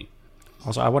violently.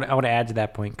 Also, I want to add to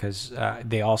that point because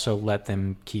they also let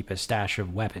them keep a stash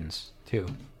of weapons too,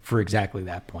 for exactly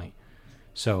that point.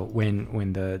 So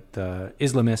when the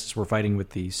Islamists were fighting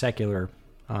with the secular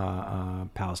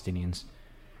Palestinians,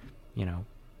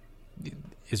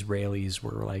 Israelis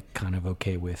were like kind of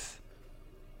okay with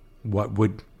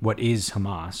what is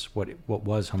Hamas, what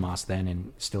was Hamas then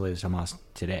and still is Hamas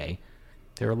today.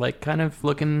 They were like kind of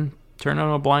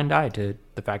turning a blind eye to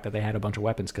the fact that they had a bunch of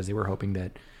weapons because they were hoping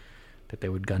that they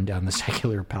would gun down the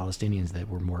secular Palestinians that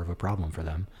were more of a problem for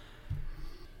them.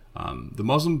 The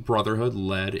Muslim Brotherhood,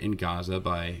 led in Gaza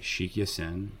by Sheikh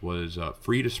Yassin, was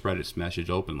free to spread its message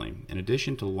openly. In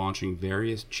addition to launching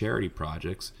various charity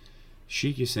projects,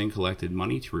 Sheikh Yassin collected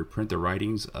money to reprint the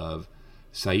writings of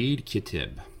Sayyid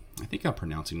Qutb. I think I'm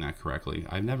pronouncing that correctly.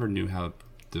 I never knew how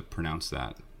to pronounce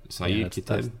that. Sayyid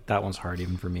Qutb. That one's hard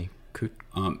even for me.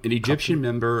 An Egyptian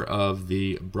member of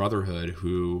the Brotherhood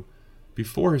who,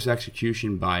 before his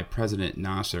execution by President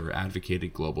Nasser,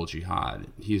 advocated global jihad.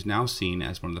 He is now seen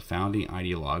as one of the founding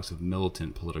ideologues of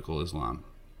militant political Islam.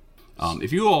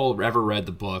 If you all ever read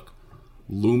the book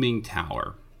Looming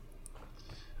Tower,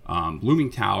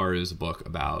 Looming Tower is a book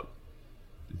about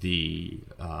the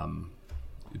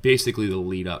basically the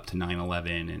lead up to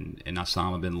 9/11 and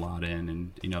Osama bin Laden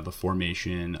and the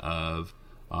formation of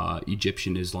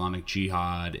Egyptian Islamic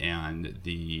Jihad and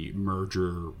the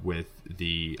merger with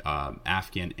the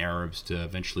Afghan Arabs to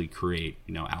eventually create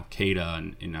Al Qaeda,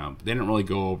 and they didn't really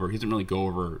go over. He doesn't really go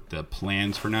over the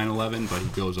plans for 9/11, but he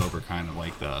goes over kind of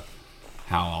like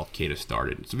how Al Qaeda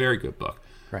started. It's a very good book.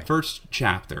 Right. First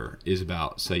chapter is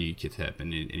about Sayyid Qutb,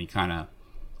 and he kind of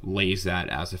lays that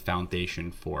as a foundation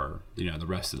for the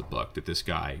rest of the book. That this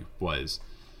guy was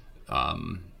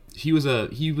he was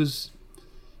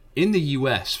in the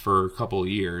U.S. for a couple of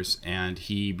years, and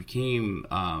he became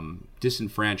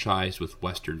disenfranchised with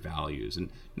Western values, and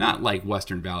not like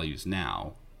Western values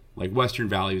now, like Western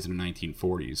values in the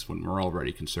 1940s when we're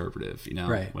already conservative,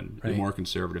 a more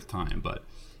conservative time. But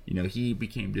he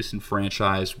became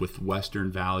disenfranchised with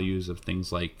Western values of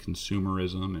things like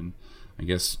consumerism, and I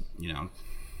guess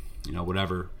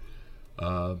whatever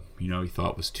he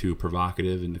thought was too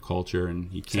provocative in the culture,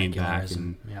 and he came back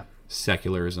and. Yeah.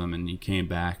 Secularism, and he came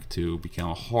back to become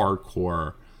a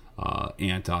hardcore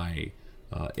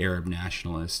anti-Arab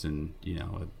nationalist, and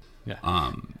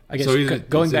I guess so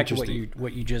going back to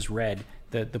what you just read,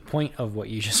 the point of what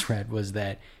you just read was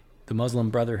that the Muslim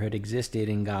Brotherhood existed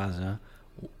in Gaza,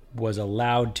 was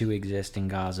allowed to exist in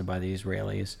Gaza by the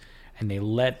Israelis, and they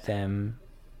let them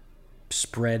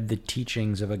spread the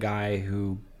teachings of a guy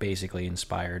who basically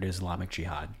inspired Islamic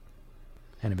Jihad.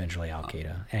 And eventually Al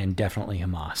Qaeda, and definitely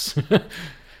Hamas,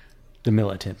 the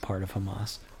militant part of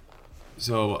Hamas.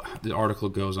 So the article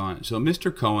goes on. So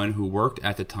Mr. Cohen, who worked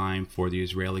at the time for the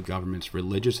Israeli government's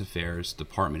religious affairs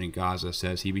department in Gaza,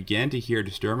 says he began to hear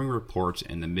disturbing reports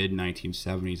in the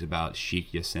mid-1970s about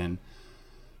Sheikh Yassin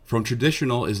from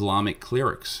traditional Islamic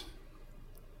clerics.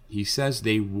 He says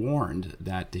they warned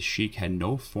that the Sheikh had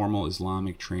no formal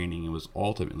Islamic training and was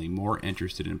ultimately more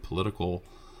interested in politics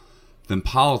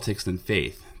than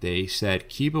faith. They said,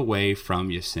 keep away from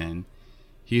Yassin.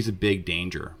 He's a big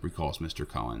danger, recalls Mr.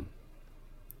 Cohen.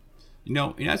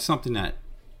 That's something that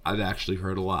I've actually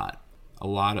heard a lot. A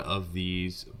lot of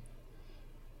these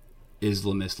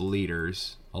Islamist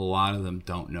leaders, a lot of them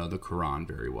don't know the Quran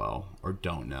very well, or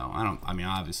don't know.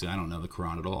 Obviously I don't know the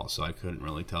Quran at all, so I couldn't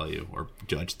really tell you or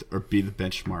judge or be the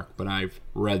benchmark, but I've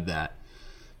read that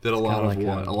a lot of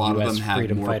them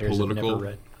have more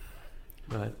political.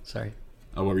 But sorry.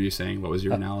 Oh, what were you saying? What was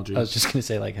your analogy? I was just going to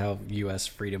say, like, how U.S.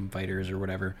 freedom fighters or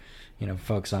whatever,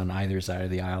 folks on either side of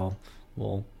the aisle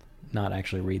will not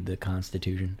actually read the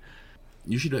Constitution.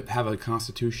 You should have a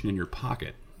Constitution in your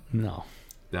pocket. No.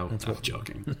 I'm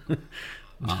joking.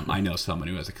 I know someone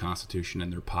who has a Constitution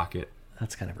in their pocket.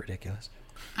 That's kind of ridiculous.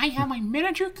 I have my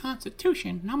miniature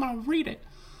Constitution, and I'm going to read it.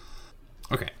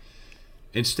 Okay.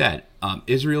 Instead,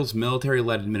 Israel's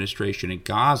military-led administration in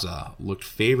Gaza looked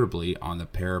favorably on the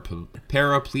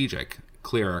paraplegic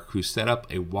cleric who set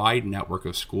up a wide network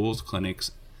of schools,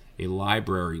 clinics, a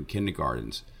library, and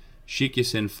kindergartens. Sheikh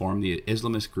Yassin formed the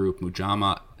Islamist group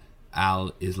Mujama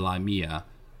al-Islamiyah,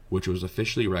 which was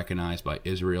officially recognized by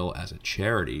Israel as a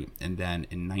charity, and then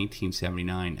in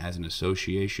 1979 as an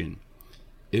association.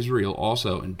 Israel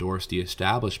also endorsed the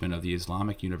establishment of the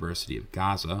Islamic University of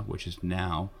Gaza, which is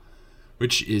now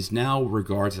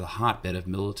regarded as a hotbed of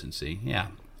militancy. Yeah,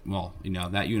 well,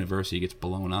 that university gets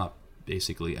blown up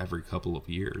basically every couple of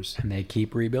years. And they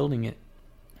keep rebuilding it.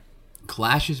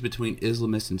 Clashes between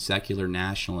Islamists and secular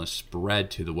nationalists spread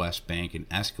to the West Bank and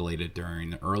escalated during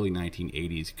the early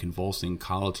 1980s, convulsing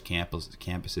college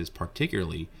campuses,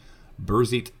 particularly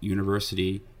Birzeit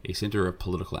University, a center of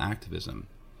political activism.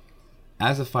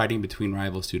 As the fighting between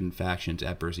rival student factions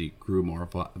at Birzeit grew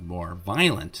more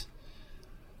violent,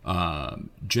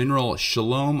 General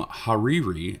Shalom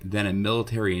Hariri, then a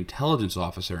military intelligence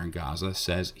officer in Gaza,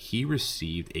 says he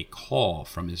received a call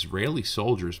from Israeli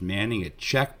soldiers manning a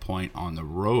checkpoint on the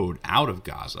road out of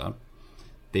Gaza.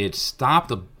 They had stopped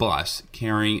a bus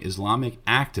carrying Islamic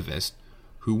activists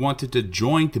who wanted to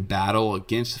join the battle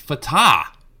against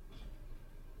Fatah.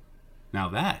 Now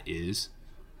that is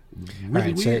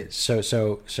really weird.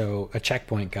 So a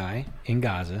checkpoint guy in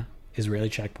Gaza, Israeli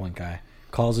checkpoint guy,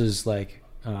 calls his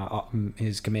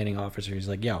his commanding officer. He's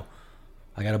like, yo,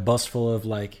 I got a bus full of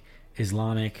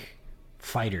Islamic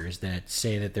fighters that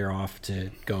say that they're off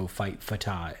to go fight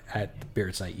Fatah at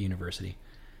Birzeit University.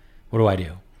 What do I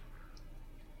do?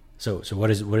 So what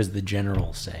does the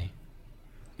general say?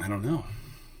 I don't know.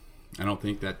 I don't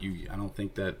think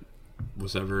that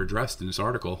was ever addressed in this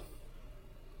article.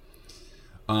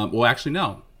 Well, actually,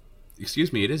 no.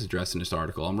 Excuse me, it is addressed in this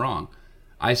article. I'm wrong.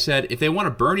 I said, if they want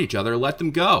to burn each other, let them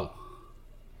go.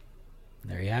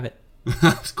 There you have it.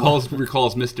 recalls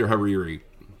Mr. Hariri.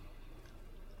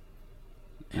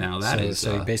 Now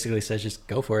so he basically says, just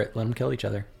go for it. Let them kill each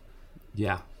other.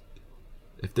 Yeah.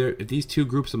 If these two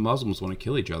groups of Muslims want to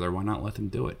kill each other, why not let them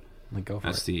do it? Go for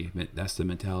it. That's the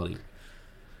mentality.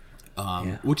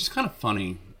 Which is kind of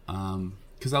funny,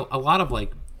 because a lot of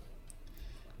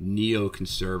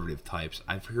neoconservative types,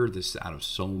 I've heard this out of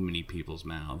so many people's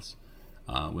mouths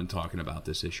when talking about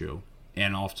this issue.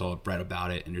 And also I've read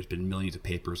about it, and there's been millions of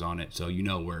papers on it, so you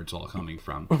know where it's all coming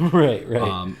from. Right.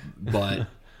 But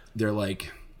they're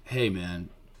like, hey, man,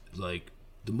 the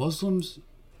Muslims,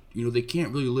 they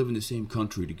can't really live in the same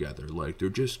country together. They're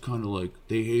just kind of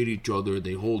they hate each other,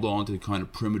 they hold on to kind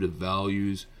of primitive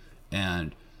values,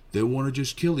 and they want to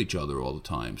just kill each other all the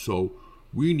time. So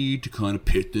we need to kind of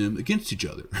pit them against each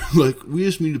other. We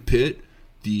just need to pit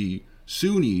the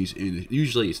Sunnis,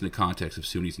 usually it's in the context of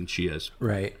Sunnis and Shias.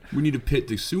 Right. We need to pit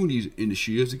the Sunnis and the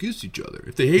Shias against each other.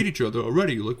 If they hate each other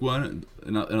already, why not?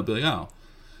 And I'll be like, oh,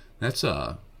 that's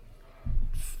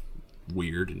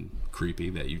weird and creepy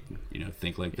that you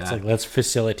think like that. It's let's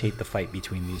facilitate the fight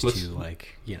between these two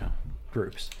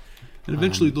groups. And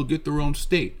eventually they'll get their own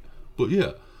state. But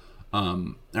yeah.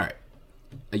 All right.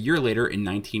 A year later, in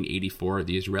 1984,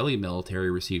 the Israeli military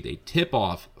received a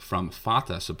tip-off from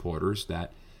Fatah supporters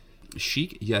that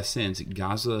Sheikh Yassin's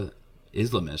Gaza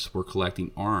Islamists were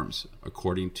collecting arms,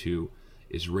 according to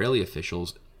Israeli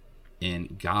officials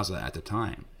in Gaza at the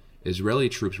time. Israeli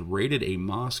troops raided a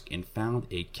mosque and found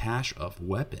a cache of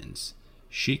weapons.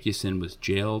 Sheikh Yassin was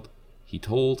jailed. He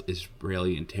told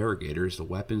Israeli interrogators the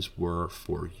weapons were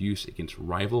for use against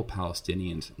rival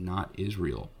Palestinians, not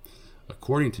Israel.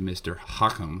 According to Mr.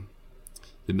 Hakam,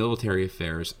 the military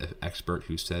affairs expert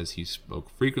who says he spoke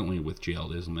frequently with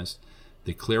jailed Islamists,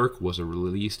 the cleric was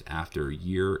released after a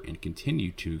year and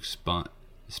continued to expand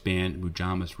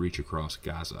Mujama's reach across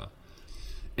Gaza.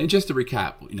 And just to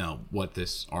recap, what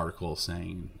this article is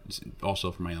saying,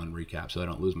 also for my own recap so I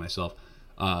don't lose myself.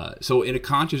 So in a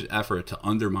conscious effort to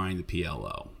undermine the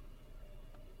PLO,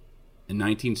 in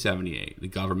 1978, the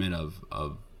government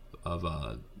of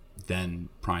then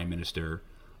Prime Minister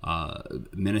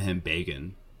Menachem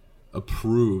Begin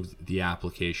approved the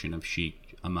application of Sheikh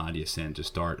Ahmad Yassin to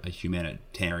start a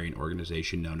humanitarian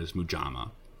organization known as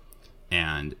Mujama.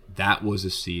 And that was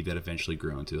a seed that eventually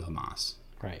grew into Hamas.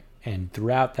 Right. And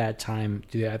throughout that time,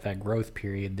 throughout that growth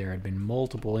period, there had been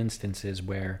multiple instances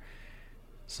where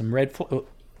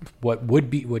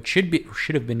what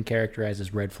should have been characterized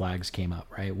as red flags came up,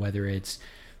 right? Whether it's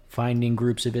finding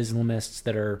groups of Islamists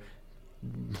that are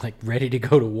like ready to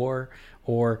go to war,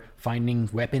 or finding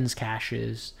weapons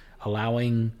caches,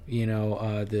 allowing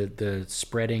the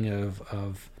spreading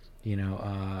of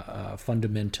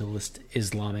fundamentalist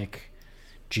Islamic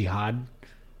jihad.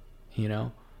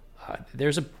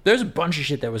 There's a bunch of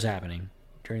shit that was happening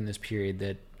during this period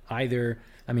that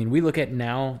we look at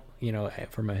now,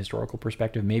 from a historical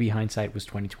perspective, maybe hindsight was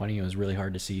 2020. It was really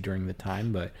hard to see during the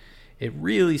time, but it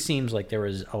really seems like there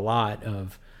was a lot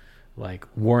of like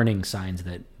warning signs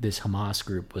that this Hamas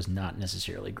group was not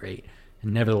necessarily great.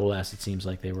 And nevertheless, it seems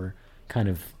like they were kind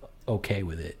of okay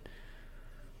with it.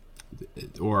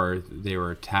 Or they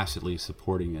were tacitly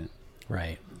supporting it.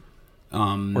 Right.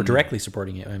 Or directly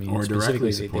supporting it. Or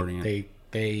directly supporting it.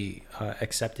 They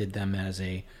accepted them as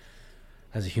a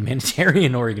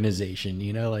humanitarian organization,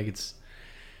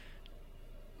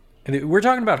 we're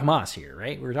talking about Hamas here,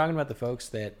 right? We're talking about the folks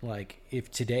that, like,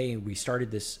 if today we started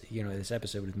this, this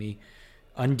episode with me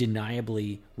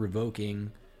undeniably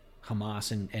revoking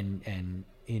Hamas and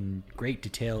in great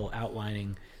detail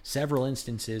outlining several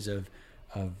instances of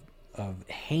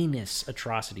heinous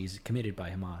atrocities committed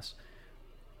by Hamas,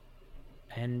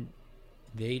 and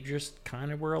they just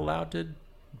kind of were allowed to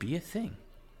be a thing.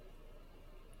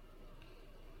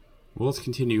 Well, let's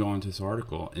continue on to this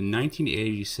article. In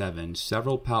 1987,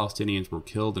 several Palestinians were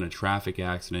killed in a traffic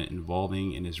accident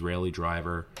involving an Israeli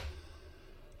driver,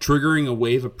 triggering a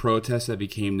wave of protests that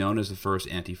became known as the First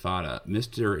Intifada.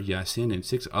 Mr. Yassin and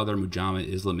 6 other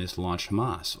Mujahid Islamists launched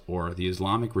Hamas, or the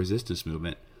Islamic Resistance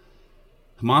Movement.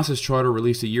 Hamas's charter,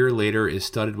 released a year later, is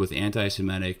studded with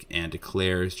anti-Semitic and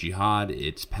declares jihad,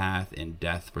 its path, and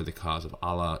death for the cause of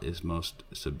Allah is most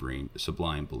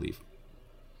sublime belief.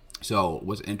 So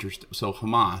what's interesting? So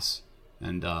Hamas,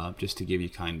 and just to give you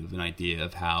kind of an idea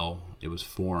of how it was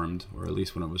formed, or at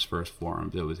least when it was first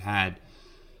formed, had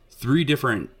 3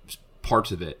 different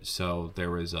parts of it. So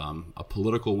there was a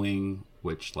political wing,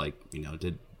 which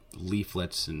did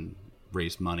leaflets and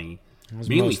raised money,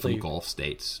 mainly from Gulf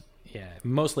states. Yeah,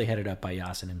 mostly headed up by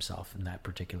Yassin himself in that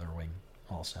particular wing.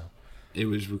 Also, it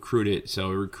was recruited.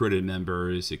 So it recruited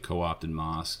members. It co-opted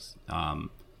mosques.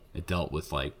 It dealt with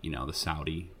the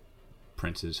Saudi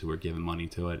princes who were giving money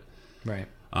to it. Right.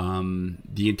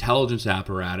 The intelligence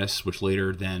apparatus, which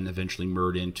later then eventually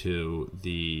merged into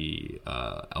the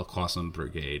Al-Qassam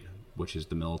Brigade, which is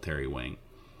the military wing.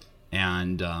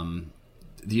 And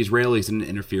the Israelis didn't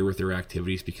interfere with their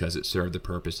activities because it served the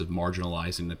purpose of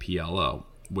marginalizing the PLO,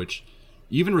 which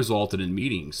even resulted in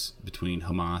meetings between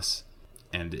Hamas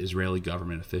and Israeli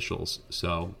government officials.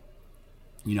 So,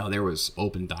 there was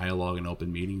open dialogue and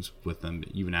open meetings with them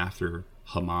even after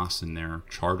Hamas and their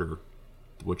charter,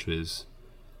 which was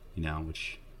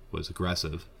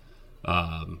aggressive,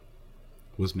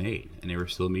 was made, and they were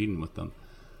still meeting with them.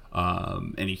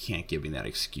 And you can't give me that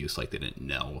excuse like they didn't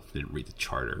know, didn't read the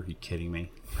charter. Are you kidding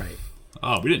me? Right.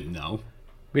 Oh, we didn't know.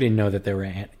 We didn't know that they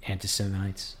were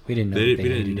anti-Semites. We didn't know we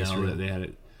didn't know that they had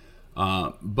it.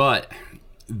 But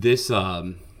this,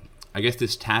 I guess,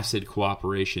 this tacit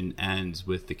cooperation ends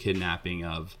with the kidnapping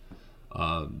of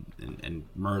and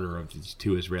murder of these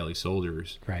 2 Israeli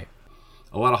soldiers. Right.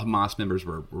 A lot of Hamas members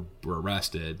were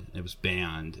arrested. It was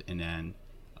banned, and then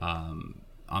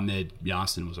Ahmed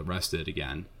Yassin was arrested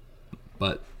again.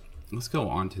 But let's go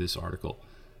on to this article.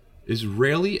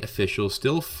 Israeli officials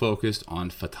still focused on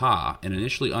Fatah and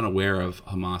initially unaware of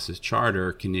Hamas's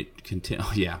charter continued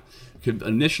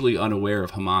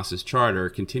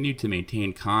to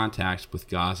maintain contacts with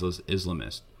Gaza's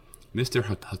Islamists. Mr.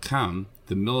 Hakam,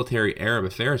 the military Arab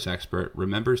affairs expert,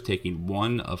 remembers taking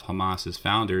one of Hamas's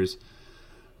founders,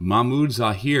 Mahmoud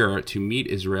Zahir, to meet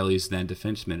Israel's then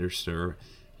defense minister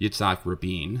Yitzhak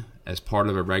Rabin as part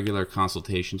of regular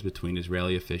consultations between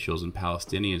Israeli officials and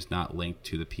Palestinians not linked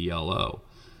to the PLO.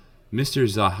 Mr.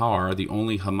 Zahar, the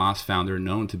only Hamas founder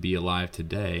known to be alive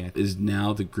today, is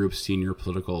now the group's senior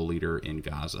political leader in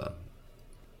Gaza.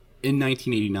 In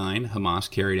 1989, Hamas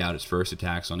carried out its first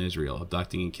attacks on Israel,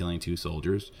 abducting and killing 2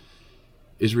 soldiers.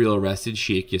 Israel arrested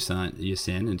Sheikh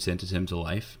Yassin and sentenced him to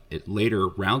life. It later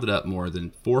rounded up more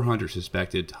than 400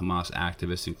 suspected Hamas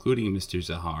activists, including Mr.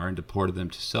 Zahar, and deported them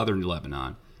to southern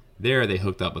Lebanon. There, they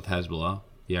hooked up with Hezbollah,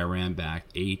 the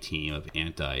Iran-backed A-team of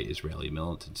anti-Israeli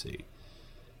militancy.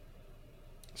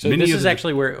 So this is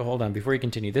actually where, hold on, before you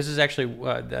continue, this is actually,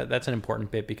 that's an important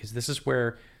bit, because this is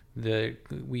where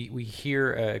we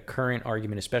hear a current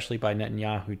argument, especially by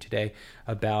Netanyahu today,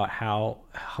 about how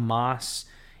Hamas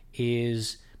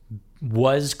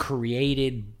was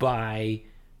created by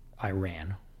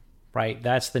Iran, right?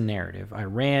 That's the narrative.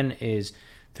 Iran is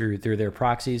through their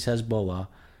proxies, Hezbollah,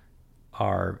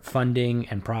 are funding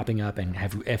and propping up and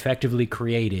have effectively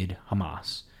created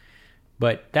Hamas.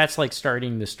 But that's like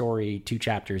starting the story 2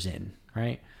 chapters in,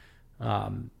 right?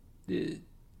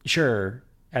 Sure,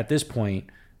 at this point,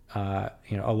 a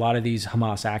lot of these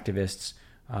Hamas activists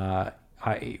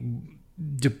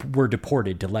were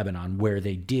deported to Lebanon, where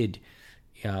they did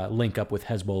link up with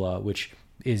Hezbollah, which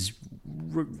is,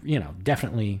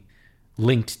 definitely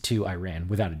linked to Iran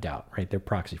without a doubt, right? They're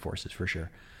proxy forces for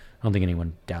sure. I don't think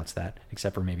anyone doubts that,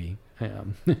 except for maybe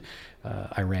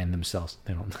Iran themselves.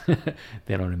 They don't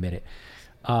they don't admit it.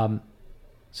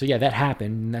 So yeah, that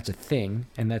happened, and that's a thing,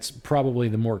 and that's probably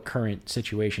the more current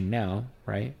situation now,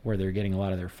 right? Where they're getting a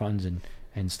lot of their funds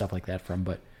and stuff like that from.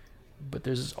 But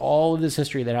there's all of this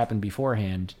history that happened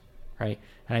beforehand, right?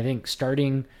 And I think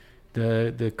starting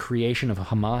the creation of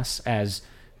Hamas as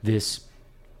this,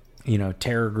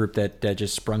 terror group that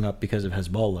just sprung up because of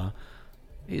Hezbollah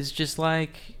is just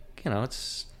like,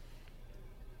 it's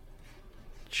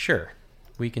sure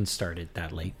we can start it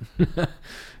that late.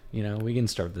 We can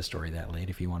start the story that late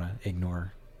if you want to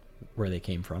ignore where they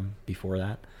came from before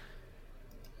that.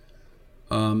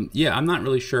 Yeah, I'm not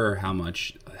really sure how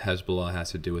much Hezbollah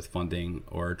has to do with funding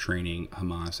or training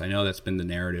Hamas. I know that's been the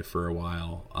narrative for a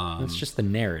while. It's just the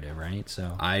narrative, right?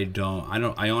 So I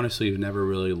honestly have never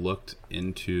really looked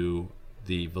into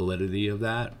the validity of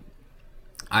that.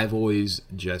 I've always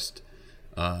just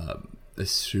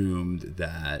assumed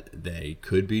that they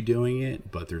could be doing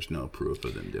it, but there's no proof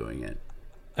of them doing it.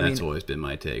 That's always been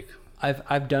my take.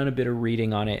 I've done a bit of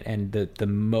reading on it, and the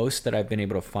most that I've been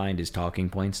able to find is talking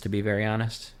points, to be very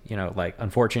honest.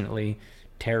 Unfortunately,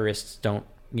 terrorists don't,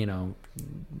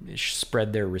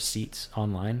 spread their receipts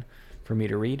online for me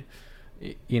to read,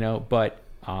 but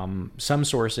some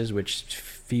sources which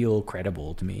feel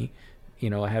credible to me,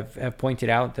 have pointed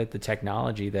out that the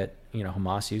technology that,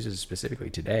 Hamas uses specifically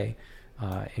today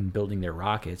in building their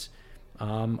rockets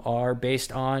are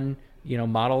based on,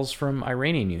 models from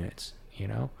Iranian units,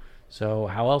 So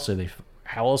how else are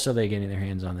they getting their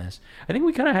hands on this? I think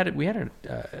we kind of had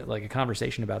a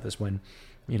conversation about this when,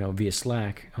 via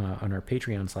Slack on our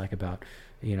Patreon Slack about,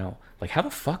 how the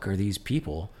fuck are these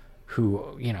people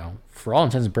who, for all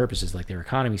intents and purposes, like their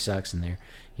economy sucks and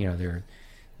their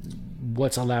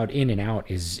what's allowed in and out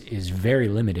is very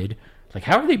limited. Like,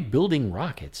 how are they building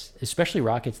rockets, especially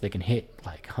rockets that can hit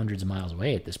like hundreds of miles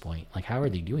away at this point? Like, how are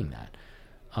they doing that?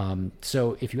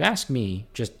 So if you ask me,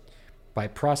 just by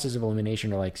process of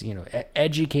elimination or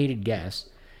educated guess,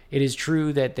 it is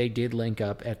true that they did link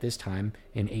up at this time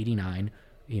in '89.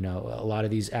 A lot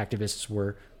of these activists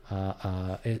were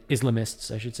Islamists,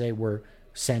 I should say, were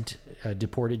sent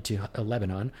deported to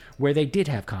Lebanon, where they did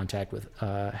have contact with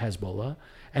Hezbollah.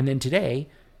 And then today,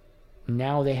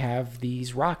 now they have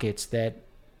these rockets that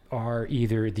are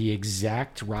either the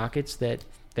exact rockets that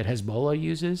Hezbollah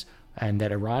uses and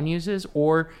that Iran uses,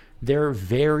 or they're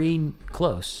very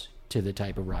close to the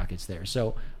type of rockets there.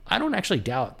 So I don't actually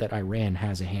doubt that Iran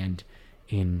has a hand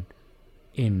in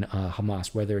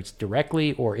Hamas, whether it's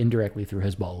directly or indirectly through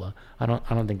Hezbollah. I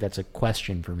don't think that's a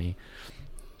question for me.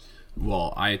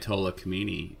 Well, Ayatollah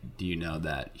Khomeini, do you know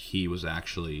that he was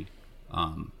actually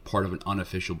part of an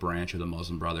unofficial branch of the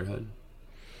Muslim Brotherhood?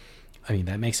 I mean,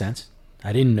 that makes sense.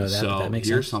 I didn't know that, but that makes sense.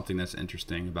 So here's something that's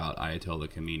interesting about Ayatollah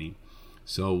Khomeini.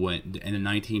 So when in the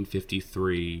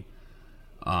 1953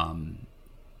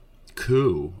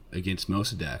 coup against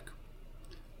Mossadegh,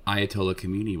 Ayatollah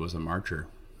Khomeini was a marcher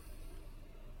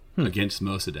against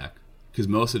Mossadegh, because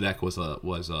Mossadegh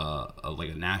was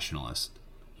a nationalist.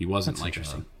 He wasn't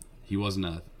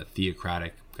a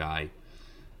theocratic guy.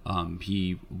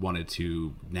 He wanted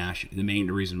to the main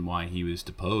reason why he was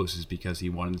deposed is because he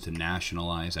wanted to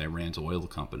nationalize Iran's oil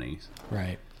companies.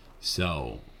 Right.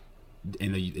 So,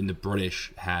 and the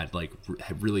British had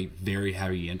really very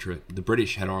heavy interest. The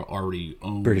British had already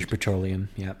owned British Petroleum.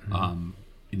 Yep.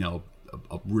 Mm-hmm.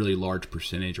 A really large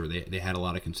percentage, or they had a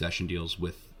lot of concession deals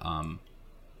with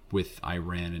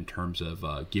Iran in terms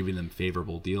of giving them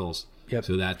favorable deals. Yep.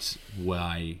 So that's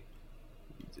why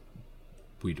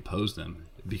we deposed them,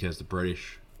 because the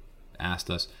British asked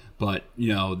us. But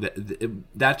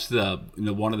that's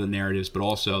one of the narratives. But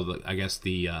also, I guess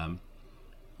the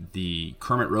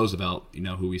Kermit Roosevelt,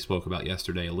 who we spoke about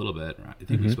yesterday a little bit. I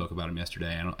think we spoke about him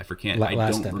yesterday.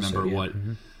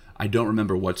 I don't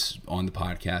remember what's on the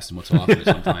podcast and what's off of it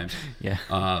sometimes. Yeah.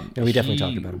 We definitely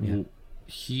talked about him. Yeah.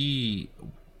 He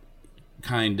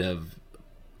kind of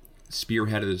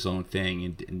spearheaded his own thing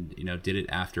and did it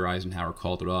after Eisenhower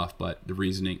called it off. But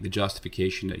the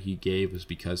justification that he gave was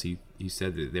because he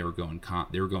said that they were going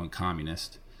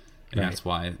communist, and that's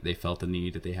why they felt the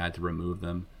need that they had to remove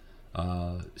them.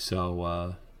 I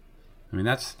mean,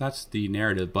 that's the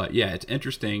narrative. But yeah, it's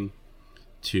interesting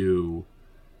to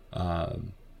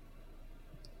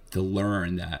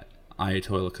learn that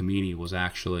Ayatollah Khomeini was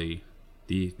actually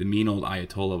the mean old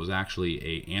Ayatollah was actually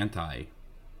a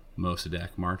anti-Mossadegh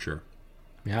marcher.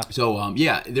 Yeah. So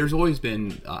yeah, there's always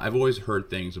been I've always heard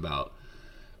things about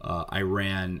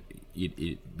Iran,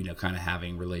 kind of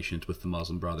having relations with the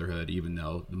Muslim Brotherhood, even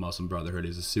though the Muslim Brotherhood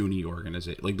is a Sunni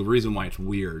organization. Like, the reason why it's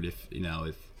weird, is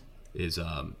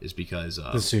because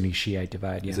the Sunni Shiite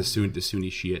divide. Yeah. The Sunni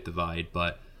Shiite divide.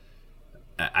 But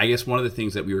I guess one of the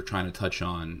things that we were trying to touch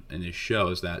on in this show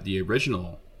is that the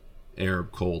original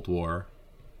Arab Cold War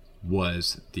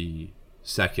was the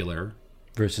secular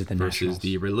versus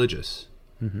the religious.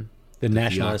 Mm-hmm. The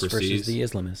nationalists versus the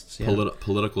Islamists. Yeah.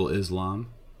 Political Islam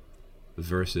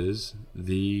versus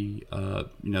the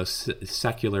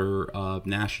secular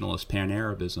nationalist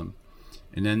pan-Arabism.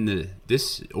 And then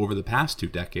this over the past 2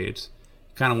 decades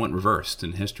kind of went reversed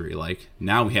in history. Like,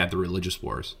 now we have the religious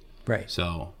wars. Right.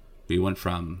 So we went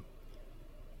from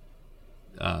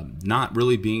not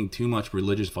really being too much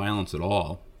religious violence at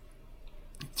all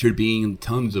to being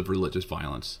tons of religious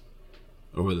violence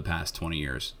over the past 20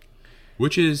 years,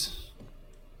 which is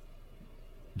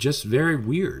just very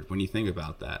weird when you think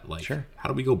about that. Like, sure. How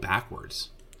do we go backwards?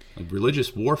 Like,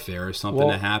 religious warfare is something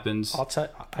that happens.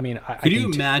 Could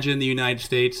you imagine the United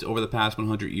States over the past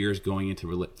 100 years going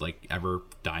into ever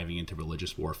diving into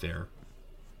religious warfare?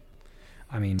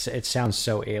 I mean, it sounds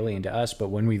so alien to us, but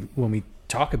when we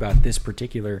talk about this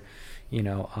particular,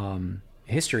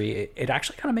 history, it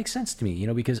actually kind of makes sense to me,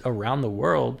 because around the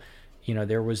world,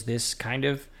 there was this kind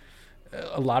of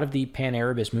a lot of the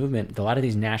pan-Arabist movement, a lot of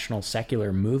these national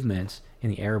secular movements in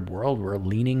the Arab world were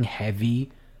leaning heavy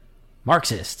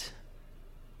Marxist.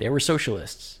 They were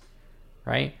socialists,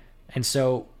 right? And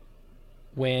so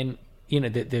when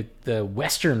the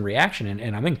Western reaction,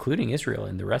 and I'm including Israel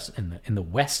in the rest in the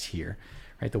West here,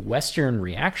 right? The Western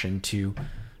reaction to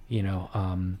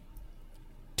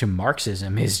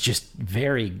Marxism is just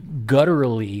very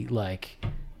gutturally like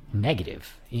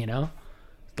negative,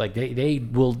 like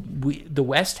the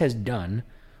West has done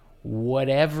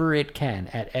whatever it can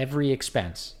at every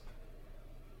expense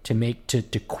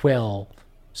to quell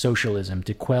socialism,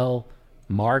 to quell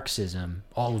Marxism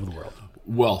all over the world.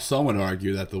 Well, some would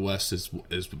argue that the West is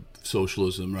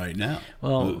socialism right now.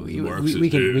 Well, we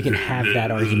can have that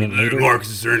argument later.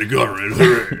 Marxists are in the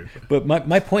government. But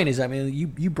my point is, I mean,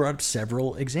 you brought up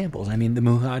several examples. I mean, the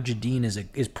Mujahideen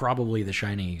is probably the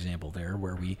shining example there,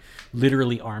 where we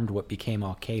literally armed what became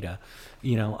Al Qaeda,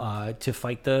 to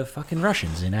fight the fucking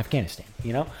Russians in Afghanistan,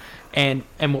 and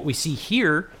what we see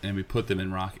here, and we put them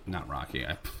in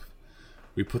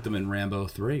we put them in Rambo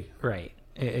 3. Right.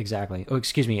 Exactly. Oh,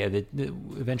 excuse me.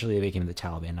 Eventually, they became the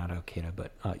Taliban, not Al Qaeda.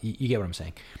 But you get what I'm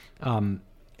saying. And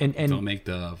don't make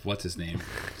the what's his name,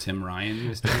 Tim Ryan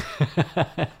mistake.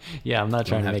 Yeah, I'm not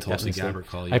trying to make that mistake.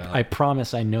 I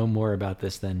promise I know more about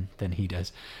this than he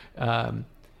does.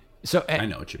 So I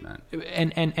know what you meant.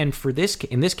 And for this,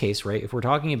 in this case, right? If we're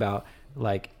talking about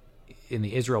like in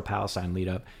the Israel-Palestine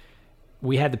lead-up,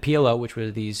 we had the PLO, which were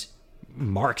these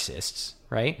Marxists,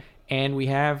 right? And we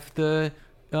have the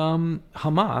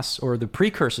Hamas, or the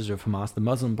precursors of Hamas, the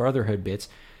Muslim Brotherhood bits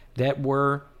that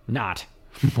were not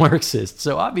Marxists.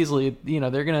 So obviously,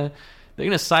 they're gonna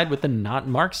side with the not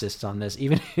Marxists on this,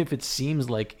 even if it seems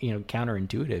like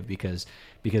counterintuitive because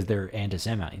they're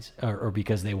anti-Semites or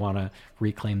because they want to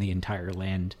reclaim the entire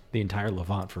land, the entire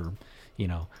Levant for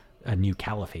a new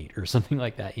caliphate or something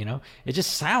like that. It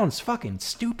just sounds fucking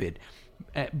stupid,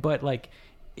 but like.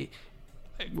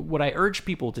 What I urge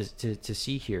people to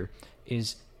see here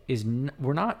is I'm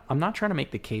not trying to make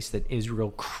the case that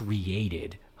Israel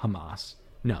created Hamas.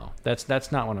 No,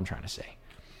 that's not what I'm trying to say.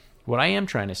 What I am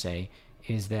trying to say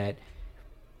is that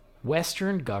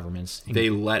Western governments, they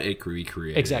let it be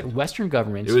created. Exactly. Western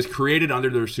governments, it was created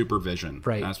under their supervision.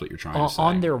 Right. That's what you're trying to say.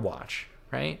 On their watch,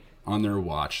 right? On their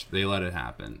watch, they let it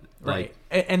happen. Right.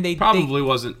 And they probably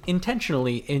wasn't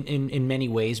intentionally in many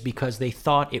ways, because they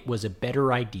thought it was a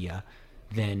better idea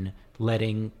than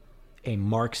letting a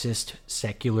Marxist,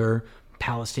 secular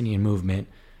Palestinian movement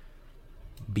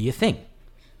be a thing.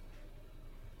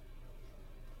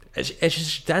 It's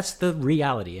just, that's the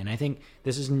reality, and I think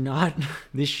this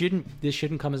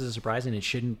shouldn't come as a surprise, and it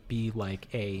shouldn't be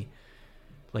like a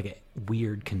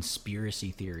weird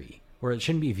conspiracy theory, or it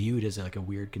shouldn't be viewed as like a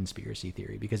weird conspiracy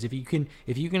theory, because if you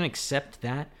can accept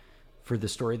that for the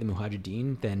story of the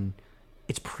Mujahideen, then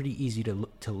it's pretty easy to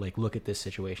look at this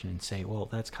situation and say, well,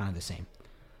 that's kind of the same.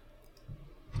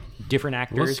 Different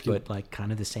actors, but like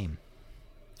kind of the same.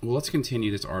 Well, let's continue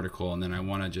this article, and then I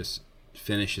want to just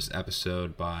finish this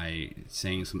episode by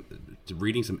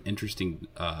reading some interesting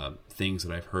things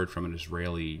that I've heard from an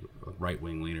Israeli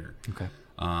right-wing leader. Okay.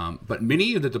 But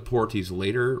many of the deportees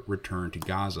later returned to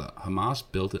Gaza. Hamas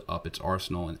built up its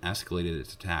arsenal and escalated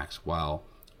its attacks, while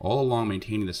all along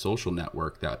maintaining the social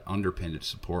network that underpinned its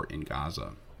support in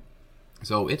Gaza.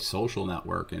 So its social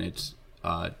network and its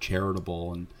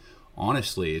charitable, and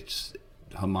honestly, it's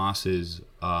Hamas's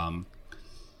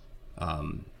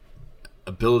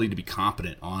ability to be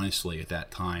competent, honestly, at that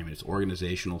time, its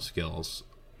organizational skills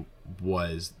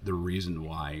was the reason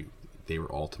why they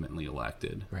were ultimately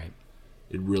elected. Right.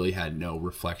 It really had no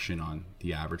reflection on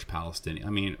the average Palestinian. I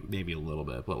mean, maybe a little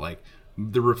bit, but like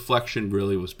the reflection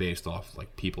really was based off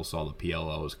like people saw the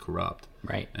PLO as corrupt.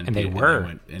 Right. And they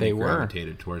were. They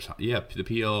gravitated towards, the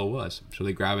PLO was. So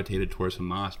they gravitated towards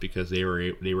Hamas because they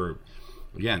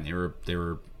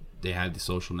had the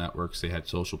social networks, they had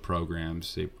social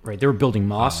programs. They were building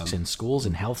mosques and schools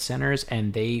and health centers,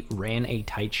 and they ran a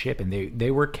tight ship, and they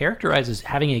were characterized as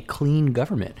having a clean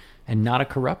government and not a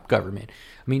corrupt government.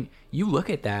 I mean, you look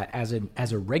at that as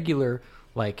a regular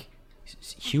like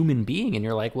human being, and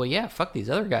you're like, well, yeah, fuck these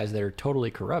other guys that are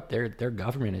totally corrupt.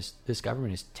 This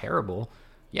government is terrible.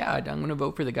 Yeah, I'm going to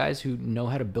vote for the guys who know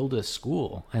how to build a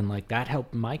school, and like that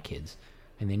helped my kids,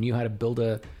 and they knew how to build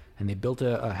and they built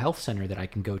a health center that I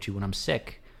can go to when I'm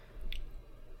sick.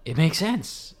 It makes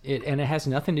sense. And it has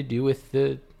nothing to do with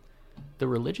the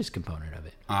religious component of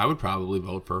it. I would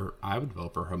vote for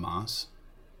Hamas.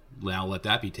 Now let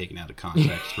that be taken out of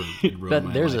context for ruin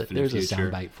my life in the future. There's a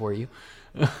soundbite for you.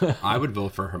 I would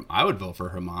vote for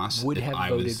Hamas. Would have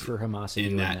voted for Hamas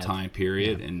in that time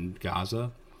period in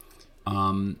Gaza.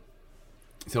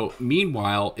 So,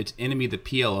 meanwhile, its enemy, the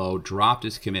PLO, dropped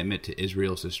its commitment to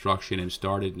Israel's destruction and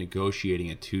started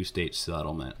negotiating a two-state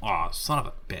settlement. Oh, son of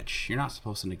a bitch. You're not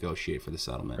supposed to negotiate for the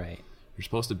settlement. Right. You're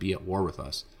supposed to be at war with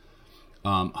us.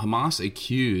 Hamas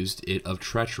accused it of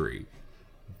treachery.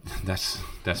 That's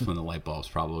when the light bulbs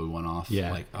probably went off.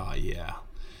 Yeah. Like, oh, yeah.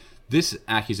 This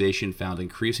accusation found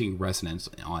increasing resonance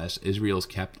as Israel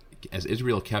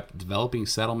kept developing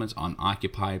settlements on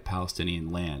occupied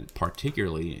Palestinian land,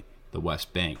 particularly the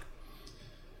West Bank.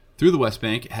 Through the West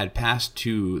Bank had passed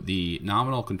to the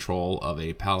nominal control of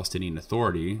a Palestinian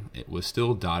Authority. It was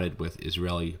still dotted with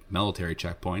Israeli military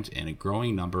checkpoints and a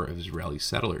growing number of Israeli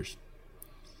settlers.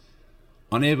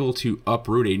 Unable to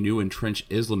uproot a new entrenched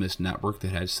Islamist network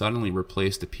that had suddenly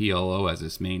replaced the PLO as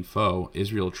its main foe,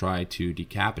 Israel tried to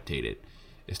decapitate it.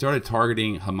 It started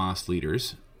targeting Hamas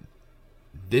leaders.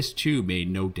 This too made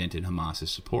no dent in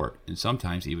Hamas's support, and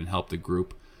sometimes even helped the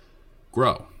group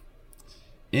grow.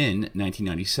 In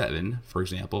 1997, for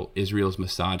example, Israel's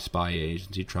Mossad spy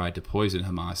agency tried to poison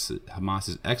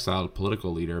Hamas's exiled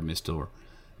political leader, Mr.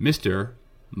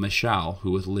 Mashal,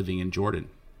 who was living in Jordan.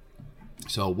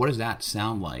 So what does that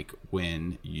sound like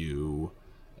when you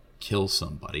kill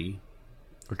somebody,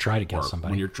 or try to kill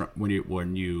somebody?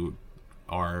 When you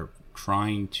are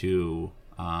trying to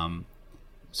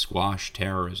squash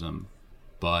terrorism,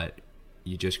 but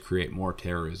you just create more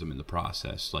terrorism in the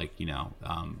process. Like,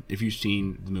 if you've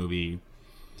seen the movie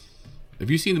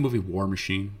War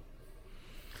Machine?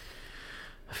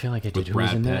 I feel like I did. With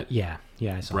Brad Pitt. That? Yeah,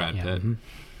 I saw Brad Pitt. Mm-hmm.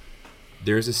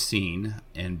 There's a scene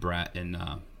in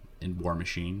War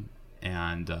Machine,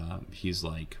 and he's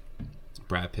like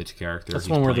Brad Pitt's character. That's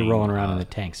the one where they're rolling around in the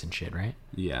tanks and shit, right?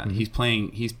 Yeah, mm-hmm.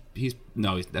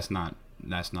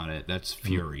 That's not it. That's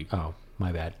Fury. Oh,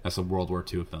 my bad. That's a World War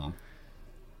II film.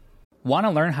 Want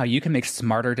to learn how you can make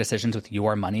smarter decisions with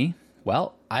your money?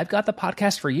 Well, I've got the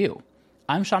podcast for you.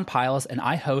 I'm Sean Piles, and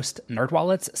I host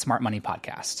NerdWallet's Smart Money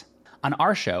Podcast. On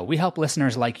our show, we help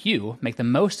listeners like you make the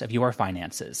most of your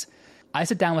finances. I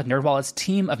sit down with NerdWallet's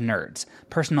team of nerds,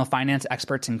 personal finance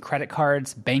experts in credit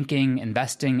cards, banking,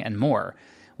 investing, and more.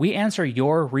 We answer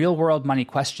your real-world money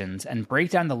questions and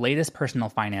break down the latest personal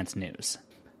finance news.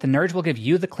 The nerds will give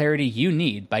you the clarity you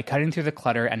need by cutting through the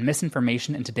clutter and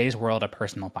misinformation in today's world of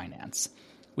personal finance.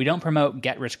 We don't promote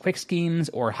get-rich-quick schemes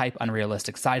or hype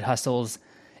unrealistic side hustles.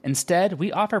 Instead,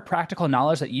 we offer practical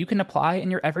knowledge that you can apply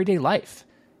in your everyday life.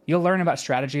 You'll learn about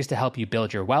strategies to help you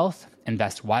build your wealth,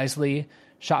 invest wisely,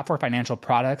 shop for financial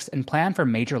products, and plan for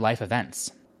major life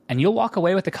events. And you'll walk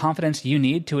away with the confidence you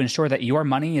need to ensure that your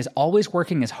money is always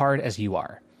working as hard as you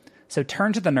are. So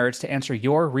turn to the nerds to answer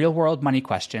your real-world money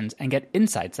questions and get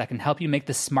insights that can help you make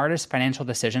the smartest financial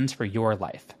decisions for your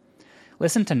life.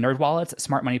 Listen to NerdWallet's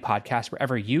Smart Money Podcast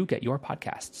wherever you get your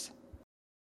podcasts.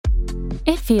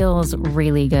 It feels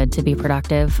really good to be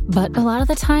productive, but a lot of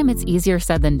the time it's easier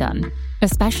said than done,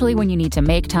 especially when you need to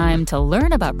make time to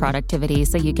learn about productivity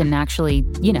so you can actually,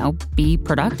 be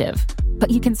productive.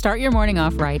 But you can start your morning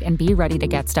off right and be ready to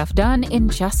get stuff done in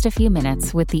just a few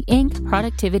minutes with the Inc.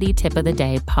 Productivity Tip of the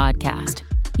Day podcast.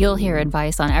 You'll hear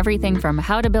advice on everything from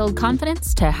how to build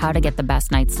confidence to how to get the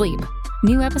best night's sleep.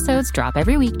 New episodes drop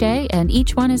every weekday, and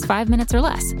each one is 5 minutes or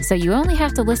less, so you only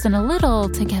have to listen a little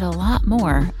to get a lot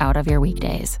more out of your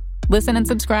weekdays. Listen and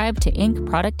subscribe to Inc.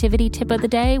 Productivity Tip of the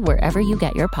Day wherever you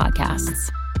get your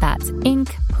podcasts. That's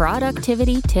Inc.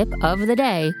 Productivity Tip of the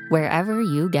Day wherever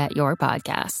you get your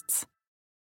podcasts.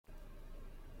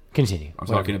 Continue. I'm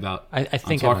talking about. I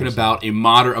think I'm talking about a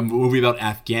movie about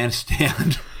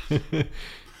Afghanistan.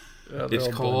 It's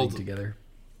called together.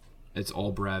 It's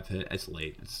all Brad Pitt. It's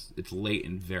late. It's late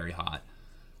and very hot.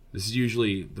 This is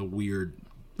usually the weird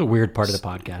part of the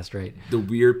podcast, right? The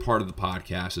weird part of the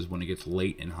podcast is when it gets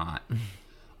late and hot.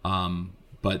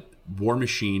 But War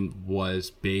Machine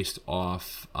was based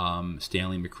off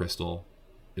Stanley McChrystal.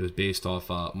 It was based off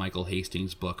Michael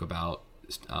Hastings' book about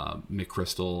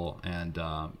McChrystal and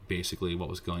basically what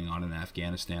was going on in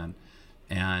Afghanistan.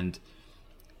 And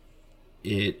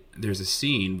there's a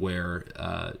scene where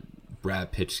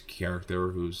Brad Pitt's character,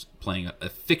 who's playing a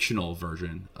fictional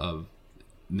version of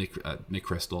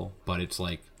McChrystal, but it's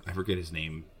like, I forget his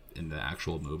name in the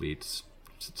actual movie. It's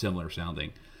similar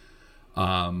sounding.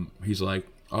 He's like,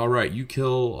 all right, you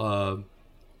kill,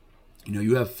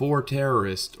 you have 4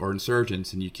 terrorists or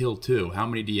insurgents and you kill 2. How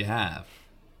many do you have?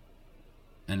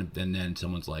 And then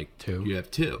someone's like, 2. You have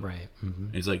 2. Right. Mm-hmm.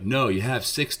 And he's like, no, you have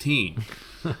 16.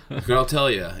 What I'll tell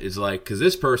you is like, because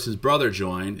this person's brother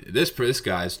joined. This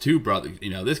guy's 2 brothers.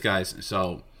 This guy's.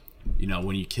 So,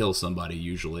 when you kill somebody,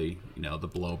 usually, the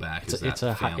blowback is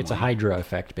that family. It's a Hydra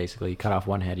effect, basically. You cut off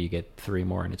one head, you get 3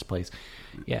 more in its place.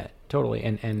 Yeah, totally.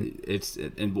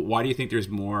 And why do you think there's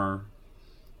more?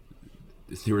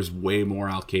 There was way more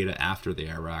Al Qaeda after the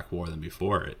Iraq War than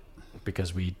before it.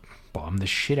 Because we bombed the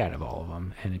shit out of all of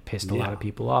them, and it pissed a lot of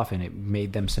people off, and it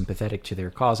made them sympathetic to their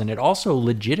cause, and it also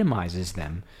legitimizes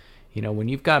them. When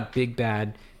you've got big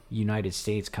bad United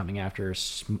States coming after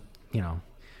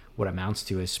what amounts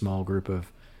to a small group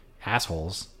of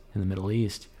assholes in the Middle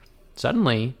East,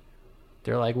 suddenly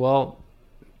they're like, well,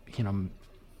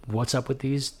 what's up with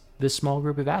this small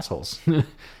group of assholes?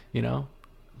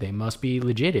 They must be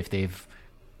legit if they've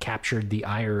captured the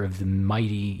ire of the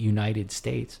mighty United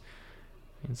States.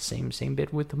 And same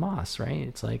bit with Hamas, right?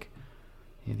 It's like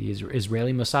the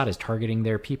Israeli Mossad is targeting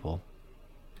their people.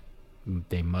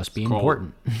 They must be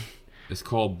important. It's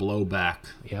called blowback.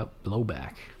 Yep,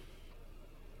 blowback.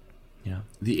 Yeah.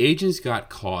 The agents got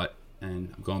caught,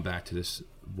 and I'm going back to this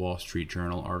Wall Street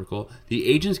Journal article. The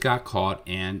agents got caught,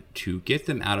 and to get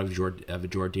them out of a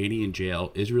Jordanian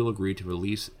jail, Israel agreed to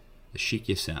release Sheikh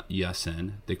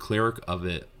Yassin, the cleric of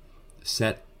it,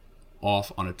 set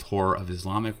off on a tour of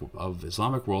Islamic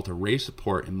world to raise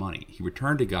support and money. He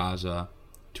returned to Gaza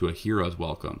to a hero's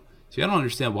welcome. See, I don't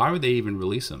understand, why would they even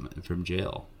release him from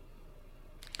jail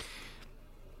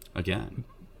again?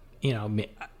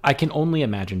 I can only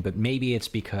imagine, but maybe it's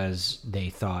because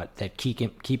they thought that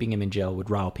keeping him in jail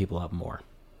would rile people up more.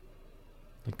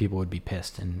 Like, people would be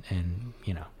pissed and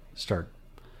start.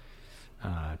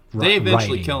 They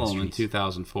eventually kill him in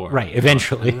 2004. Right,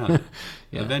 eventually. Yeah.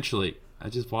 Eventually. I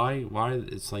just why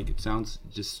it's like, it sounds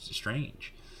just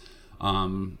strange.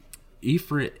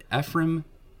 Ephraim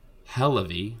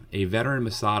Halevi, a veteran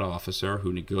Mossad officer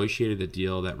who negotiated the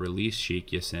deal that released Sheikh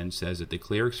Yassin, says that the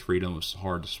cleric's freedom was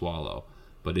hard to swallow,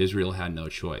 but Israel had no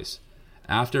choice.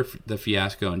 After the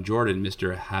fiasco in Jordan,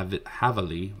 Mr.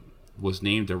 Havali was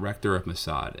named director of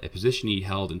Mossad, a position he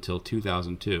held until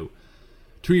 2002.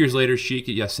 2 years later, Sheikh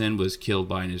Yassin was killed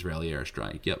by an Israeli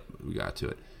airstrike. Yep, we got to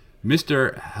it.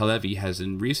 Mr. Halevi has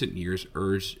in recent years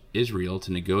urged Israel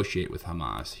to negotiate with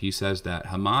Hamas. He says that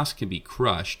Hamas can be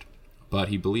crushed, but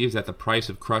he believes that the price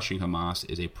of crushing Hamas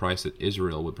is a price that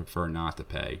Israel would prefer not to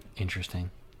pay. Interesting.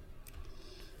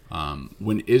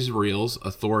 When Israel's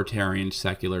authoritarian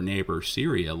secular neighbor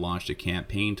Syria launched a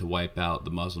campaign to wipe out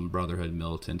the Muslim Brotherhood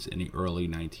militants in the early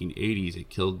 1980s, it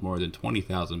killed more than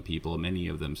 20,000 people, many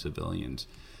of them civilians.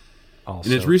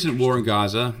 In its recent war in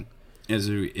Gaza,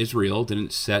 Israel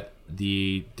didn't set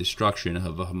the destruction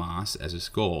of Hamas as its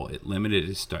goal. It limited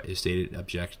its stated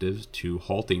objectives to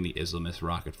halting the Islamist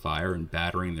rocket fire and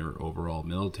battering their overall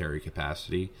military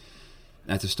capacity.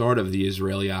 At the start of the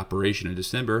Israeli operation in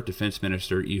December, Defense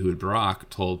Minister Ehud Barak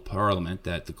told Parliament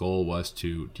that the goal was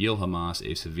to deal Hamas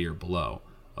a severe blow,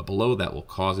 a blow that will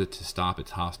cause it to stop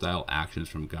its hostile actions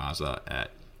from Gaza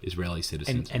at Israeli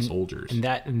citizens and soldiers. And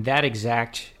that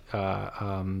exact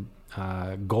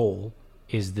goal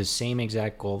is the same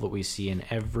exact goal that we see in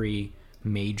every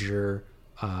major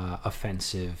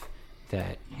offensive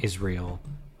that Israel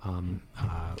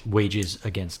wages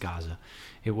against Gaza.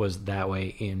 It was that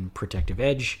way in Protective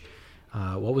Edge.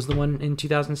 What was the one in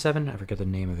 2007? I forget the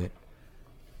name of it.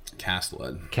 Cast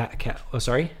Lead.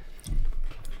 Sorry?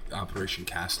 Operation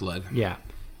Cast Lead. Yeah.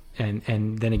 And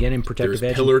then again in Protective Edge.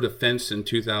 There's Pillar Defense in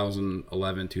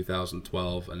 2011,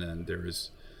 2012, and then there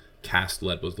was Cast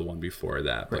Lead was the one before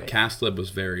that. But Cast Lead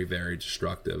was very, very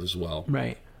destructive as well.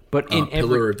 Right. But in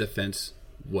Pillar of Defense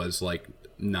was like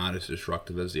not as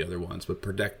destructive as the other ones, but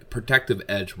Protective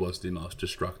Edge was the most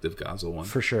destructive Gaza one.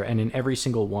 For sure. And in every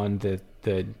single one, the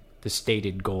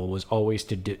stated goal was always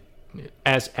to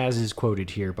as is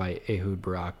quoted here by Ehud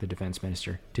Barak, the defense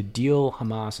minister, to deal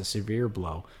Hamas a severe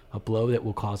blow, a blow that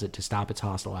will cause it to stop its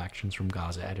hostile actions from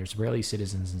Gaza at Israeli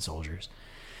citizens and soldiers.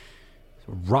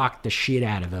 So rock the shit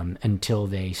out of them until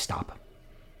they stop.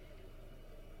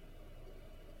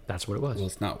 That's what it was.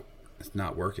 Well, it's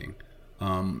not working.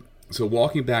 So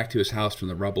walking back to his house from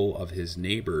the rubble of his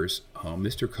neighbor's home,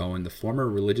 Mr. Cohen, the former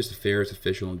religious affairs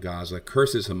official in Gaza,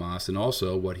 curses Hamas and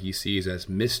also what he sees as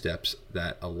missteps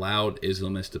that allowed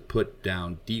Islamists to put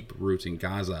down deep roots in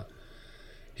Gaza.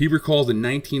 He recalls a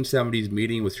 1970s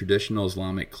meeting with traditional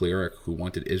Islamic cleric who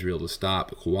wanted Israel to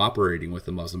stop cooperating with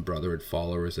the Muslim Brotherhood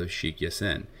followers of Sheikh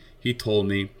Yassin. He told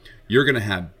me, "You're going to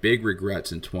have big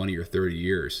regrets in 20 or 30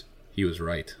 years." He was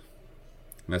right.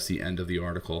 That's the end of the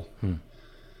article.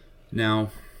 Now,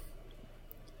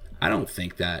 I don't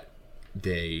think that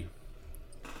they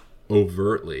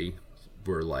overtly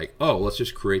were like, oh, let's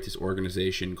just create this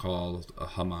organization called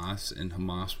Hamas, and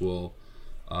Hamas will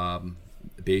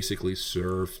basically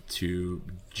serve to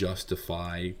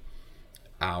justify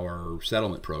our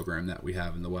settlement program that we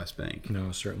have in the West Bank.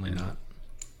 No, certainly not.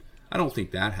 I don't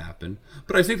think that happened,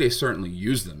 but I think they certainly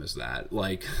used them as that.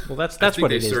 Like, well, that's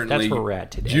what it is. That's where we're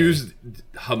at today. Used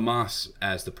Hamas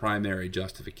as the primary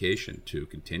justification to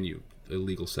continue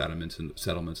illegal settlements in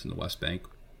the West Bank,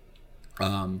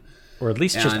 or at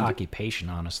least just occupation.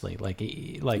 Honestly, like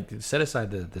set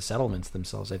aside the settlements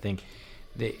themselves. I think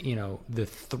that the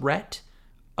threat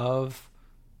of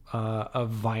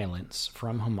violence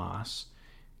from Hamas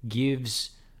gives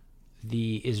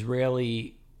the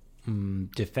Israeli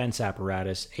defense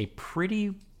apparatus a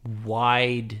pretty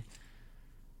wide,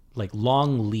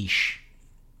 long leash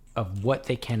of what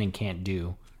they can and can't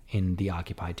do in the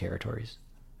occupied territories,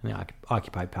 in the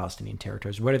occupied Palestinian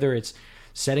territories, whether it's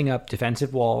setting up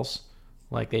defensive walls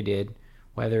like they did,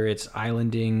 whether it's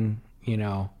islanding,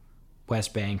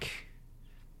 West Bank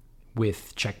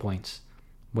with checkpoints,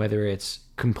 whether it's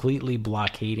completely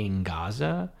blockading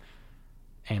Gaza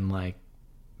and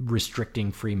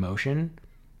restricting free motion.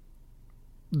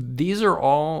 These are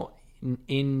all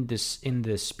in the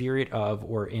spirit of,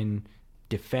 or in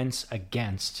defense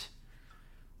against,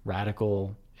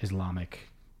 radical Islamic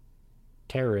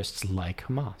terrorists like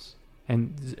Hamas.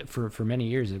 And for many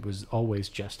years, it was always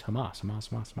just Hamas.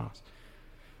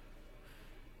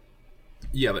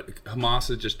 Yeah, but Hamas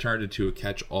has just turned into a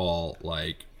catch-all,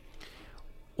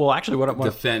 well, actually, what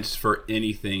defense for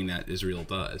anything that Israel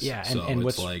does. Yeah, so and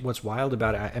what's wild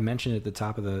about it, I mentioned at the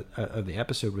top of the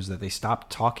episode, was that they stopped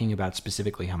talking about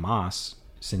specifically Hamas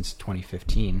since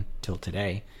 2015 till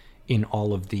today in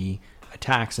all of the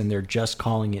attacks, and they're just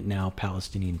calling it now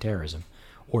Palestinian terrorism,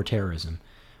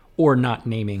 or not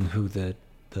naming who the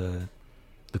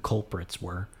culprits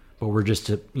were. But we're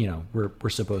just we're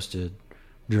supposed to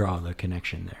draw the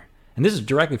connection there. And this is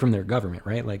directly from their government,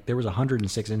 right? There was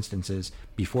 106 instances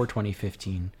before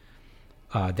 2015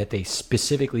 that they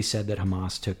specifically said that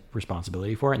Hamas took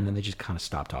responsibility for it, and then they just kind of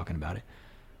stopped talking about it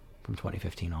from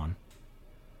 2015 on.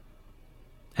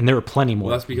 And there were plenty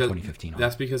more from 2015 on.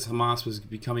 That's because Hamas was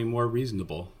becoming more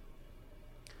reasonable.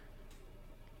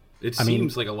 It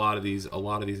seems like a lot of these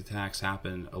attacks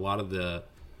happen. A lot of the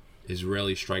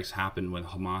Israeli strikes happen when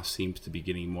Hamas seems to be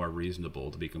getting more reasonable,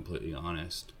 to be completely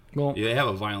honest. Well, they have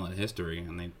a violent history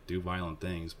and they do violent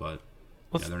things, but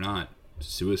they're not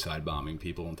suicide bombing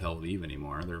people in Tel Aviv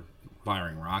anymore. They're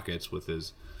firing rockets with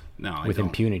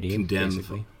impunity.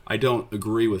 Basically. I don't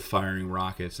agree with firing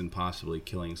rockets and possibly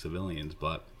killing civilians,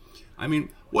 but I mean,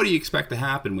 what do you expect to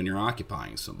happen when you're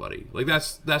occupying somebody?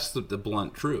 That's the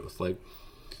blunt truth.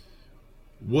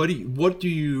 What do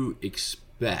you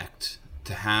expect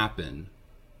to happen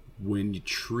when you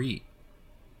treat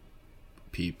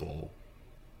people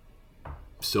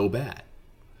so bad?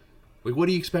 What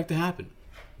do you expect to happen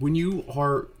when you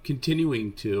are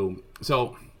continuing to?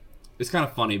 So it's kind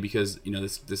of funny because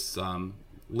this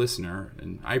listener,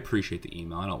 and I appreciate the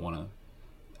email. I don't want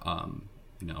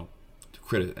to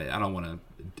I don't want to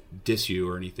diss you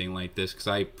or anything like this, because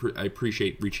I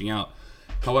appreciate reaching out.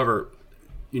 However,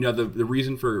 the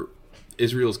reason for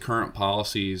Israel's current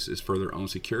policies is for their own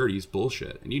security is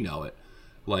bullshit, and you know it.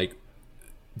 Like,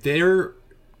 they're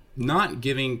not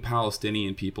giving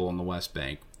Palestinian people in the West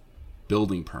Bank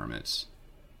building permits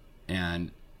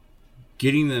and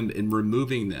getting them and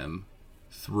removing them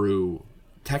through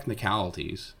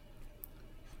technicalities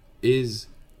has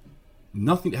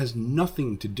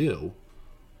nothing to do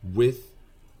with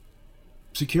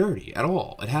security at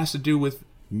all. It has to do with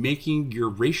making your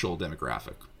racial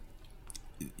demographic.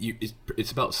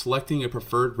 It's about selecting a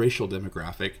preferred racial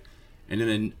demographic and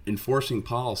then enforcing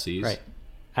policies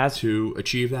to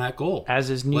achieve that goal. As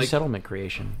is new settlement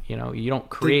creation. You don't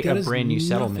create a brand new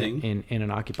settlement in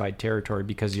an occupied territory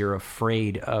because you're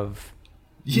afraid of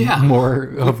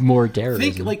more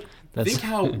terrorism. Think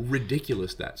how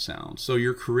ridiculous that sounds. So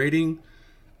you're creating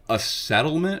a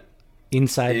settlement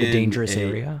inside the dangerous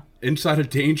area? Inside a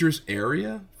dangerous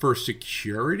area for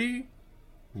security?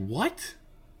 What?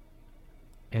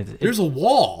 There's a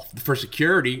wall for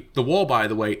security. The wall, by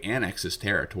the way, annexes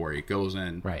territory. It goes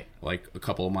in like a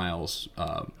couple of miles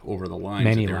over the line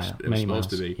that it was supposed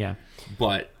to be. Yeah.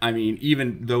 But, I mean,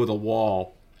 even though the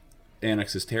wall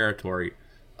annexes territory,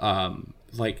 how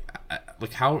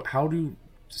do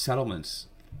settlements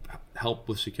help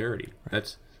with security?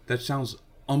 That sounds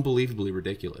unbelievably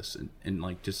ridiculous and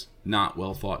like just not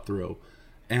well thought through.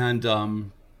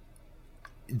 And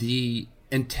the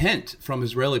intent from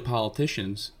Israeli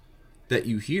politicians that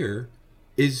you hear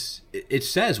is, it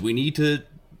says we need to,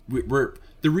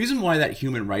 the reason why that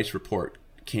human rights report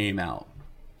came out,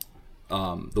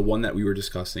 the one that we were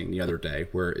discussing the other day,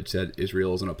 where it said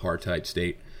Israel is an apartheid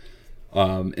state,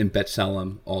 and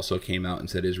B'Tselem also came out and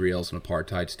said Israel is an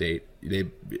apartheid state.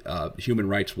 Human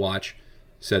Rights Watch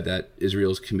said that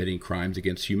Israel is committing crimes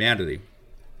against humanity.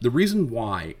 The reason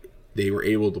why they were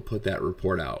able to put that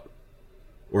report out,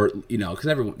 or,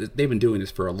 because they've been doing this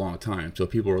for a long time, so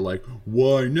people are like,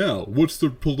 why now? What's the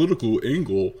political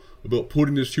angle about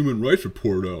putting this human rights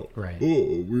report out? Right.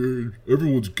 Oh,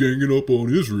 everyone's ganging up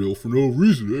on Israel for no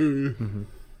reason. Mm-hmm.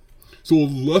 So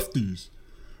lefties.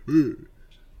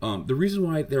 The reason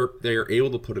why they're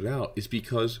able to put it out is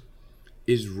because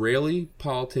Israeli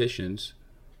politicians,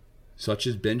 such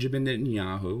as Benjamin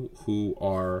Netanyahu, who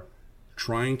are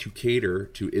trying to cater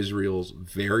to Israel's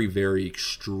very, very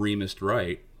extremist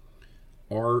right,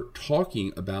 are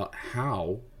talking about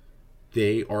how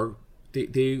they are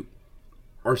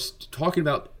talking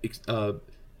about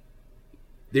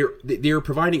they're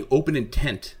providing open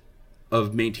intent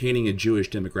of maintaining a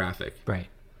Jewish demographic. Right.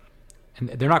 And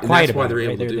they're not quiet about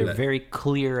it. They're very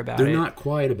clear about it. They're not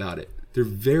quiet about it. They're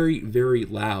very, very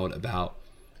loud about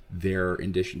their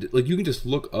intention. Like, you can just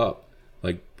look up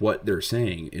like what they're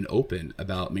saying in open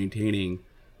about maintaining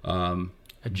a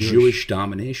Jewish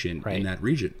domination in that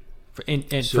region, for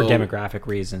demographic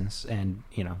reasons, and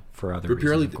for other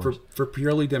reasons, for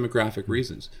purely demographic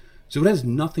reasons. So it has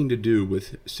nothing to do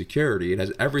with security. It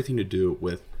has everything to do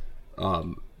with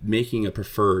making a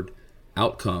preferred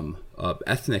outcome,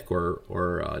 ethnic or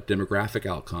demographic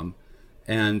outcome.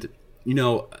 And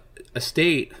a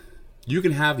state, you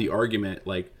can have the argument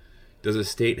like, does a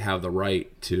state have the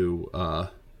right to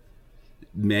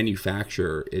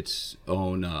manufacture its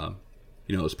own,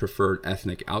 its preferred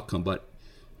ethnic outcome? But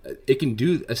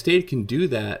a state can do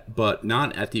that, but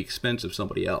not at the expense of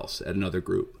somebody else, at another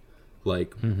group.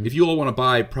 Like, if you all want to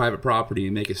buy private property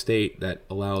and make a state that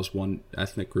allows one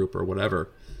ethnic group or whatever,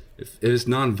 if it is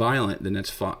non-violent, then that's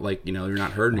fine. Like, you're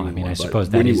not hurting anyone. I mean, I suppose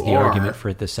that is the argument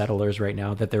for the settlers right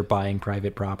now, that they're buying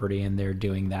private property and they're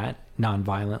doing that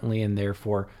non-violently, and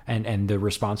therefore, and the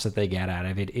response that they get out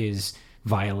of it is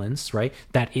violence, right?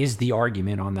 That is the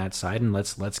argument on that side, and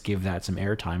let's give that some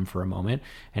airtime for a moment.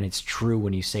 And it's true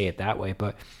when you say it that way,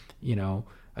 but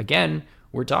again,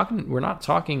 we're not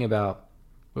talking about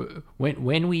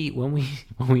when we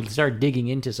start digging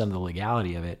into some of the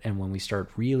legality of it, and when we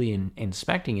start really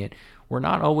inspecting it, we're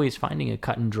not always finding a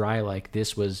cut and dry, like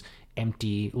this was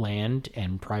empty land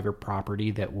and private property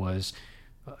that was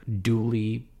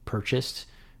duly purchased.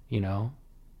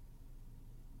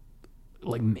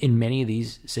 Like in many of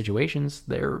these situations,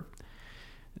 there's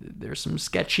some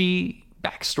sketchy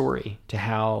backstory to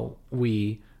how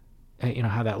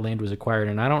how that land was acquired.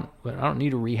 And I don't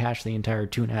need to rehash the entire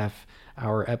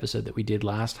 2.5-hour episode that we did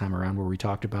last time around, where we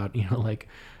talked about, like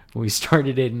we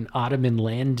started in Ottoman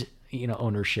land,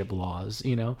 ownership laws,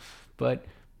 but,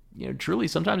 truly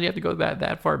sometimes you have to go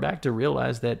that far back to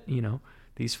realize that,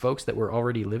 these folks that were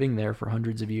already living there for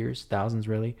hundreds of years, thousands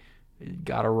really,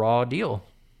 got a raw deal.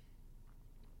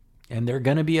 And they're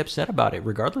going to be upset about it,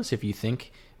 regardless if you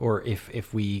think or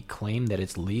if we claim that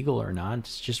it's legal or not.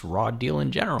 It's just raw deal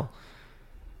in general.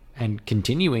 And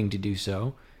continuing to do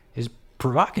so is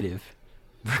provocative,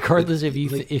 regardless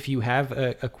if you have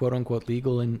a quote unquote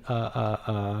legal and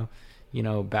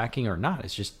backing or not.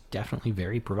 It's just definitely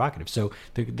very provocative. So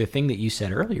the thing that you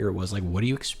said earlier was like, what do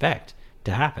you expect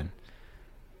to happen?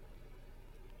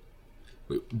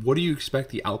 What do you expect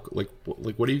the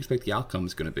what do you expect the outcome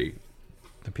is going to be?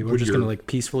 The people are just going to like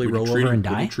peacefully roll over and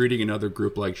die. Treating another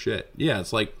group like shit. Yeah,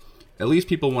 it's like at least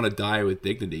people want to die with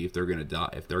dignity if they're going to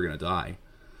die.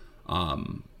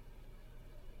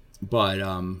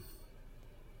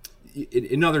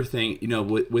 Another thing,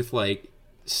 with like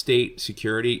state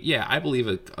security, yeah, I believe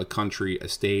a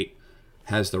state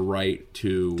has the right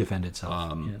to defend itself. I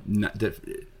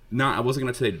wasn't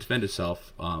going to say defend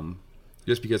itself,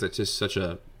 just because it's just such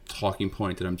a talking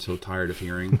point that I'm so tired of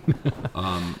hearing.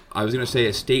 I was going to say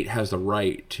a state has the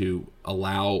right to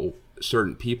allow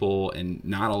certain people and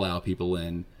not allow people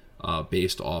in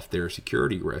based off their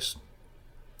security risks.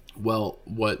 Well,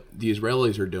 what the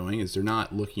Israelis are doing is they're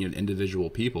not looking at individual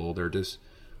people. They're just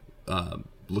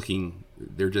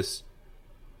they're just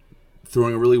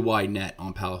throwing a really wide net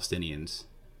on Palestinians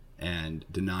and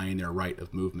denying their right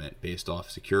of movement based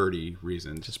off security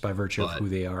reasons. Just by virtue of who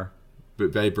they are.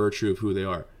 But by virtue of who they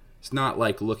are. It's not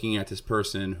like looking at this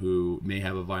person who may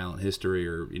have a violent history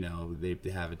or, they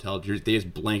have intelligence. They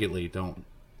just blanketly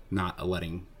not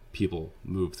letting people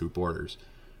move through borders.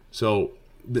 So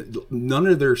none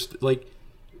of their,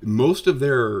 most of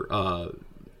their,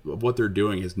 what they're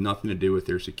doing has nothing to do with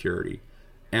their security.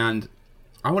 And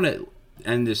I want to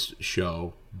end this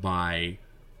show by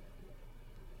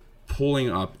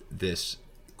pulling up this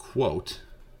quote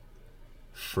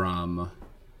from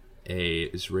a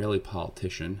Israeli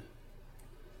politician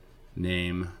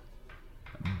named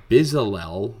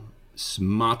Bezalel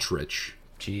Smotrich.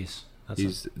 Jeez.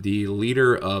 He's the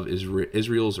leader of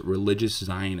Israel's religious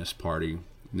Zionist party.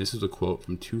 And this is a quote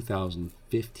from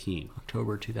 2015.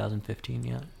 October 2015,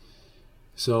 yeah.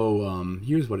 So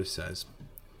here's what it says.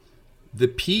 The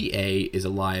PA is a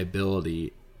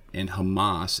liability and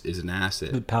Hamas is an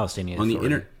asset. The Palestinian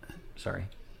Authority. Sorry,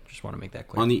 just want to make that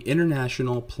clear. On the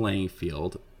international playing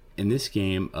field, in this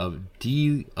game of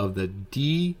the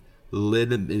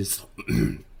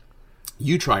delegitimization.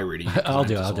 You try reading. I'll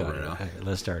do it. Okay,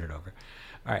 let's start it over.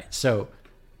 All right. So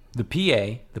the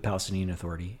PA, the Palestinian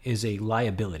Authority, is a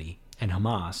liability and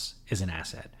Hamas is an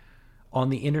asset. On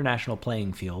the international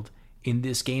playing field, in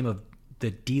this game of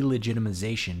the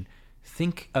delegitimization,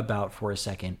 think about for a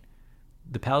second,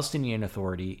 the Palestinian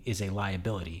Authority is a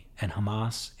liability and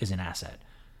Hamas is an asset.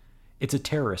 It's a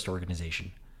terrorist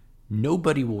organization.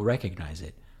 Nobody will recognize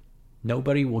it.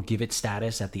 Nobody will give it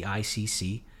status at the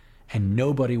ICC, and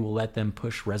nobody will let them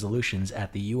push resolutions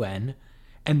at the UN,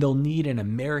 and they'll need an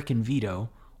American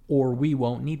veto, or we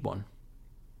won't need one.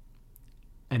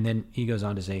 And then he goes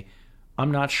on to say, I'm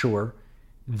not sure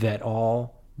that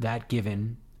all that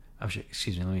given...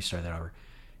 excuse me, let me start that over.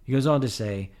 He goes on to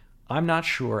say, I'm not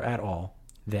sure at all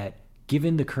that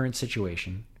given the current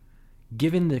situation,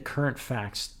 given the current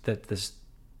facts that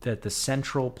the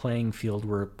central playing field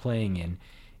we're playing in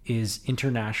is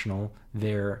international,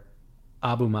 their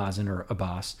Abu Mazen or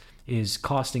Abbas is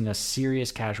costing us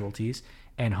serious casualties,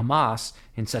 and Hamas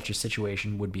in such a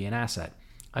situation would be an asset.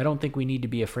 I don't think we need to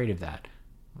be afraid of that,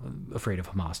 afraid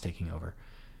of Hamas taking over.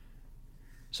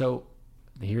 So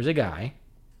here's a guy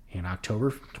in October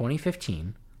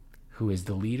 2015 who is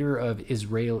the leader of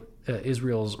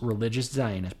Israel's religious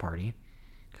Zionist party,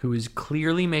 who is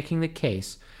clearly making the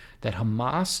case that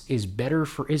Hamas is better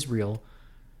for Israel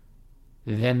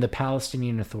than the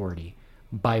Palestinian Authority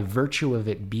by virtue of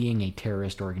it being a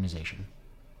terrorist organization.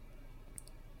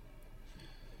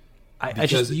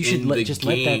 You should let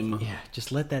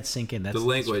that sink in. That's the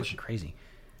language. That's fucking crazy.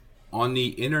 On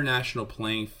the international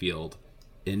playing field,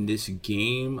 in this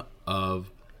game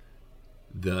of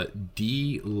the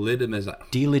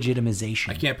delegitimization.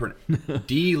 I can't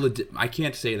I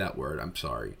can't say that word. I'm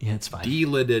sorry. Yeah, it's fine.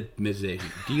 Delegitimization.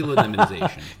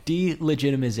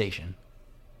 Delegitimization.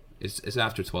 It's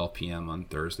after 12 p.m. on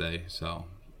Thursday, so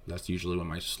that's usually when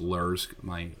my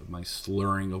slurring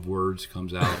of words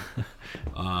comes out.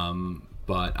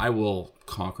 But I will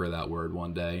conquer that word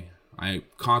one day. I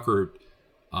conquered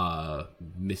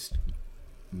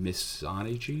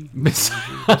misogyny.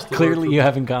 Clearly, you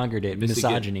haven't conquered it.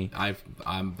 Misogyny.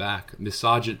 I'm back.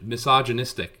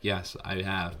 Misogynistic. Yes, I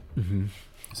have. Mm-hmm.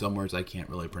 Some words I can't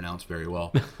really pronounce very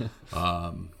well.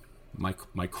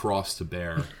 My cross to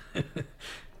bear.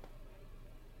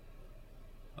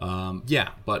 Yeah,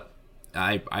 but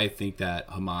I think that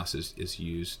Hamas is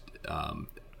used.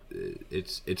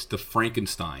 It's the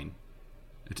Frankenstein.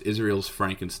 It's Israel's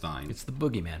Frankenstein. It's the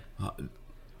boogeyman.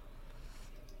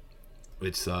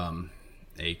 It's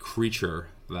a creature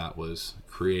that was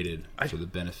created for the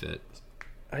benefit.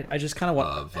 I just kind of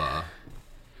want.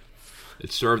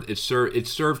 It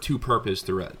served two purposes.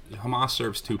 Hamas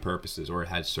serves two purposes, or it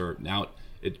had served. Now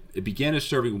it began as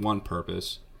serving one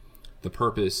purpose, the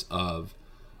purpose of,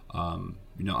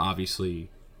 obviously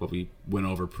what we went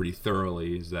over pretty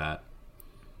thoroughly is that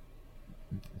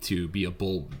to be a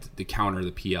bull to counter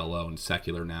the PLO and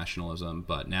secular nationalism,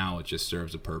 but now it just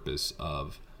serves a purpose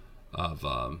of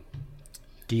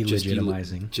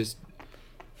delegitimizing.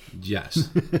 Yes.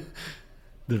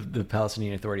 the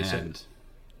Palestinian Authority. And,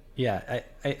 yeah,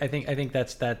 I think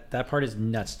that part is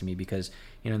nuts to me because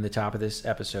in the top of this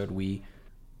episode we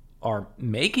are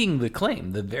making the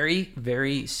claim, the very,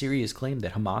 very serious claim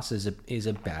that Hamas is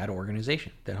a bad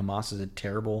organization, that Hamas is a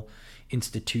terrible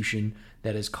institution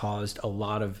that has caused a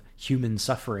lot of human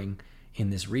suffering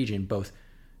in this region, both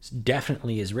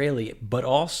definitely Israeli, but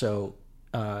also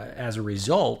as a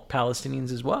result,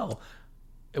 Palestinians as well.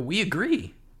 We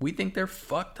agree. We think they're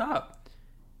fucked up.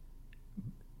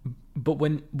 But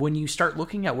when you start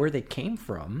looking at where they came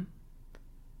from,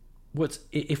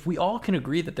 if we all can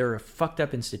agree that they're a fucked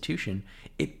up institution,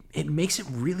 it makes it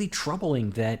really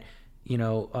troubling that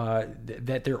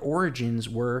that their origins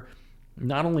were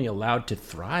not only allowed to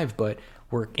thrive but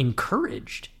were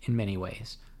encouraged in many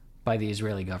ways by the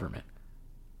Israeli government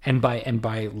and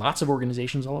by lots of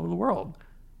organizations all over the world.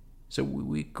 So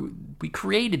we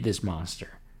created this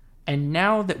monster, and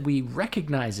now that we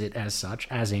recognize it as such,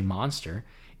 as a monster,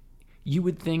 you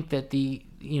would think that the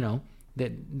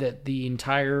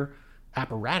entire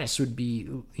apparatus would be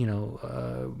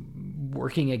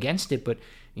working against it, but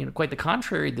quite the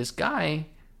contrary. This guy,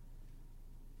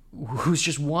 who's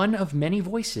just one of many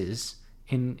voices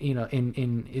in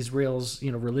Israel's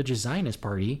religious Zionist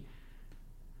party,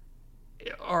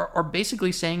 are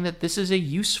basically saying that this is a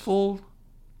useful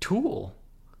tool.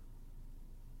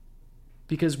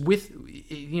 Because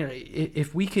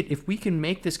if we can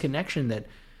make this connection that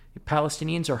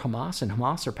Palestinians are Hamas and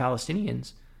Hamas are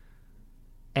Palestinians,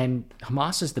 and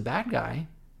Hamas is the bad guy,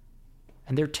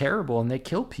 and they're terrible and they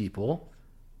kill people,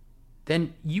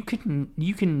 then you can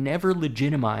never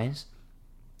legitimize.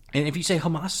 And if you say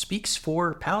Hamas speaks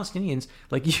for Palestinians,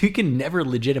 like, you can never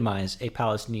legitimize a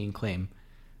Palestinian claim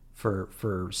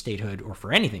for statehood or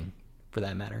for anything for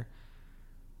that matter.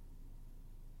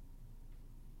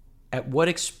 At what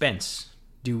expense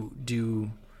do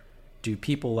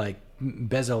people like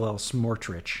Bezalel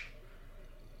Smotrich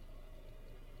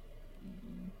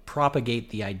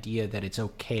propagate the idea that it's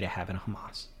okay to have a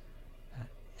Hamas?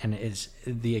 And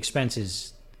the expense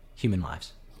is human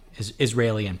lives, is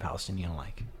Israeli and Palestinian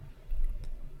alike.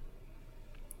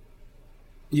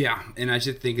 Yeah, and I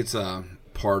just think it's a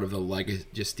part of the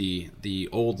just the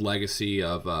old legacy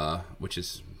of which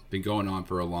has been going on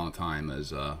for a long time,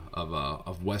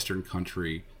 of Western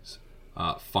countries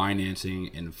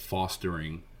financing and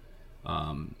fostering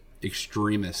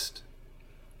extremists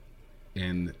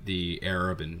in the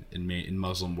Arab and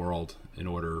Muslim world in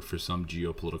order for some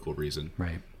geopolitical reason.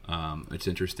 Right. It's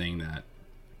interesting that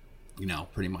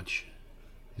pretty much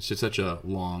it's just such a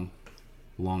long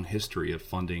history of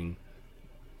funding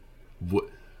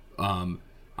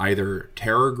either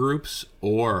terror groups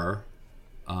or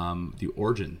the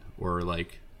origin or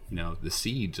the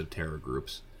seeds of terror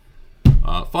groups.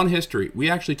 Fun history. We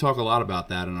actually talk a lot about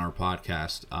that in our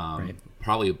podcast. Right.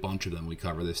 Probably a bunch of them we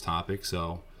cover this topic,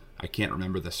 so I can't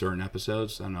remember the certain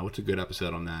episodes. I don't know. What's a good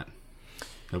episode on that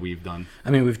we've done?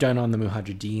 I mean, we've done on the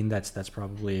Mujahideen. That's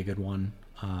probably a good one.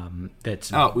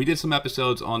 We did some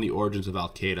episodes on the origins of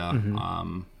Al-Qaeda.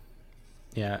 Mm-hmm.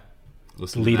 Yeah.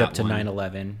 Lead up to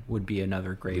 9/11 would be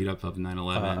another great lead up of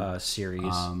 9/11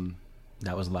 series.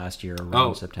 That was last year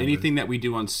around September. Anything that we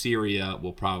do on Syria,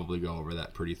 we'll probably go over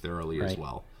that pretty thoroughly as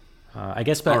well. I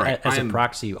guess, but as a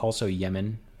proxy, also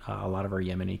Yemen. A lot of our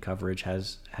Yemeni coverage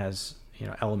has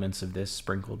elements of this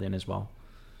sprinkled in as well.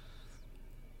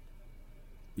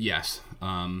 Yes.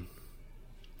 I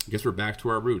guess we're back to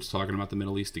our roots, talking about the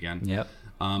Middle East again. Yep.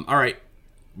 All right.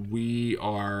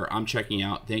 I'm checking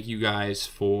out. Thank you guys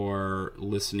for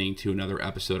listening to another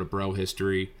episode of Bro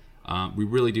History. We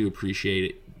really do appreciate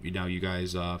it. You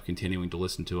guys continuing to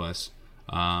listen to us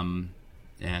and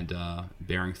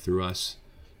bearing through us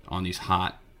on these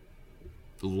hot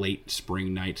late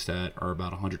spring nights that are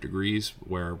about 100 degrees,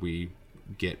 where we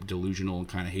get delusional and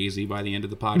kind of hazy by the end of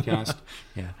the podcast.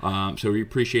 Yeah. So we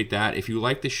appreciate that. If you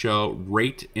like the show,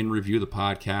 rate and review the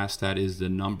podcast. That is the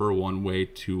number one way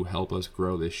to help us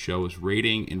grow this show, is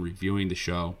rating and reviewing the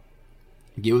show.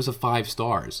 Give us a 5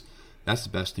 stars. That's the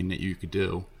best thing that you could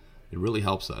do. It really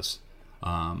helps us.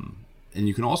 And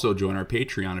you can also join our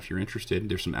Patreon if you're interested.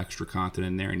 There's some extra content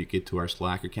in there, and you get to our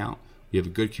Slack account. We have a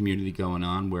good community going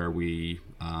on where we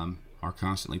are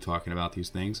constantly talking about these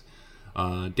things.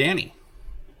 Danny,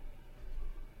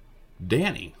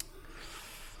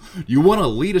 you want to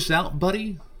lead us out,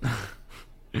 buddy?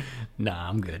 Nah,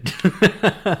 I'm good.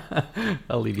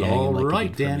 I'll leave you hanging. All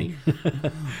right, Danny.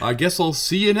 I guess I'll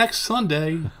see you next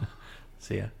Sunday.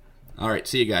 See ya. All right,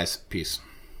 see you guys. Peace.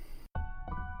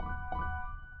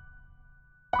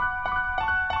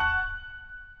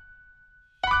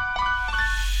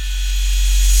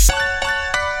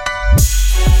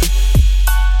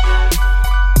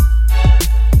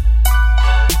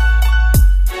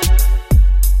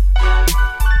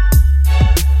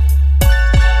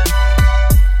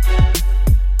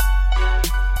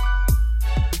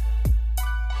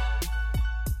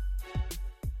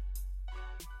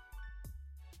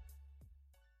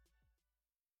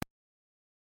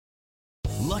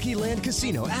 Lucky Land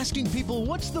Casino, asking people,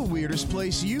 what's the weirdest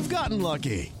place you've gotten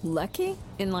lucky? Lucky?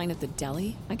 In line at the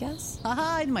deli, I guess?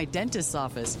 Aha, in my dentist's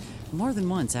office. More than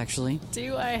once, actually.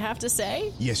 Do I have to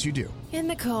say? Yes, you do. In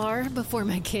the car before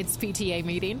my kids' PTA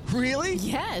meeting. Really?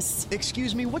 Yes.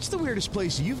 Excuse me, what's the weirdest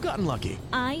place you've gotten lucky?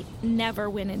 I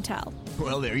never win and tell.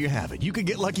 Well, there you have it. You can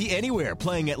get lucky anywhere,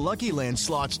 playing at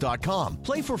LuckyLandSlots.com.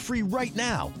 Play for free right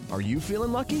now. Are you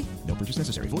feeling lucky? No purchase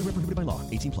necessary. Void where prohibited by law.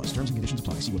 18+. Terms and conditions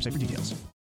apply. See website for details.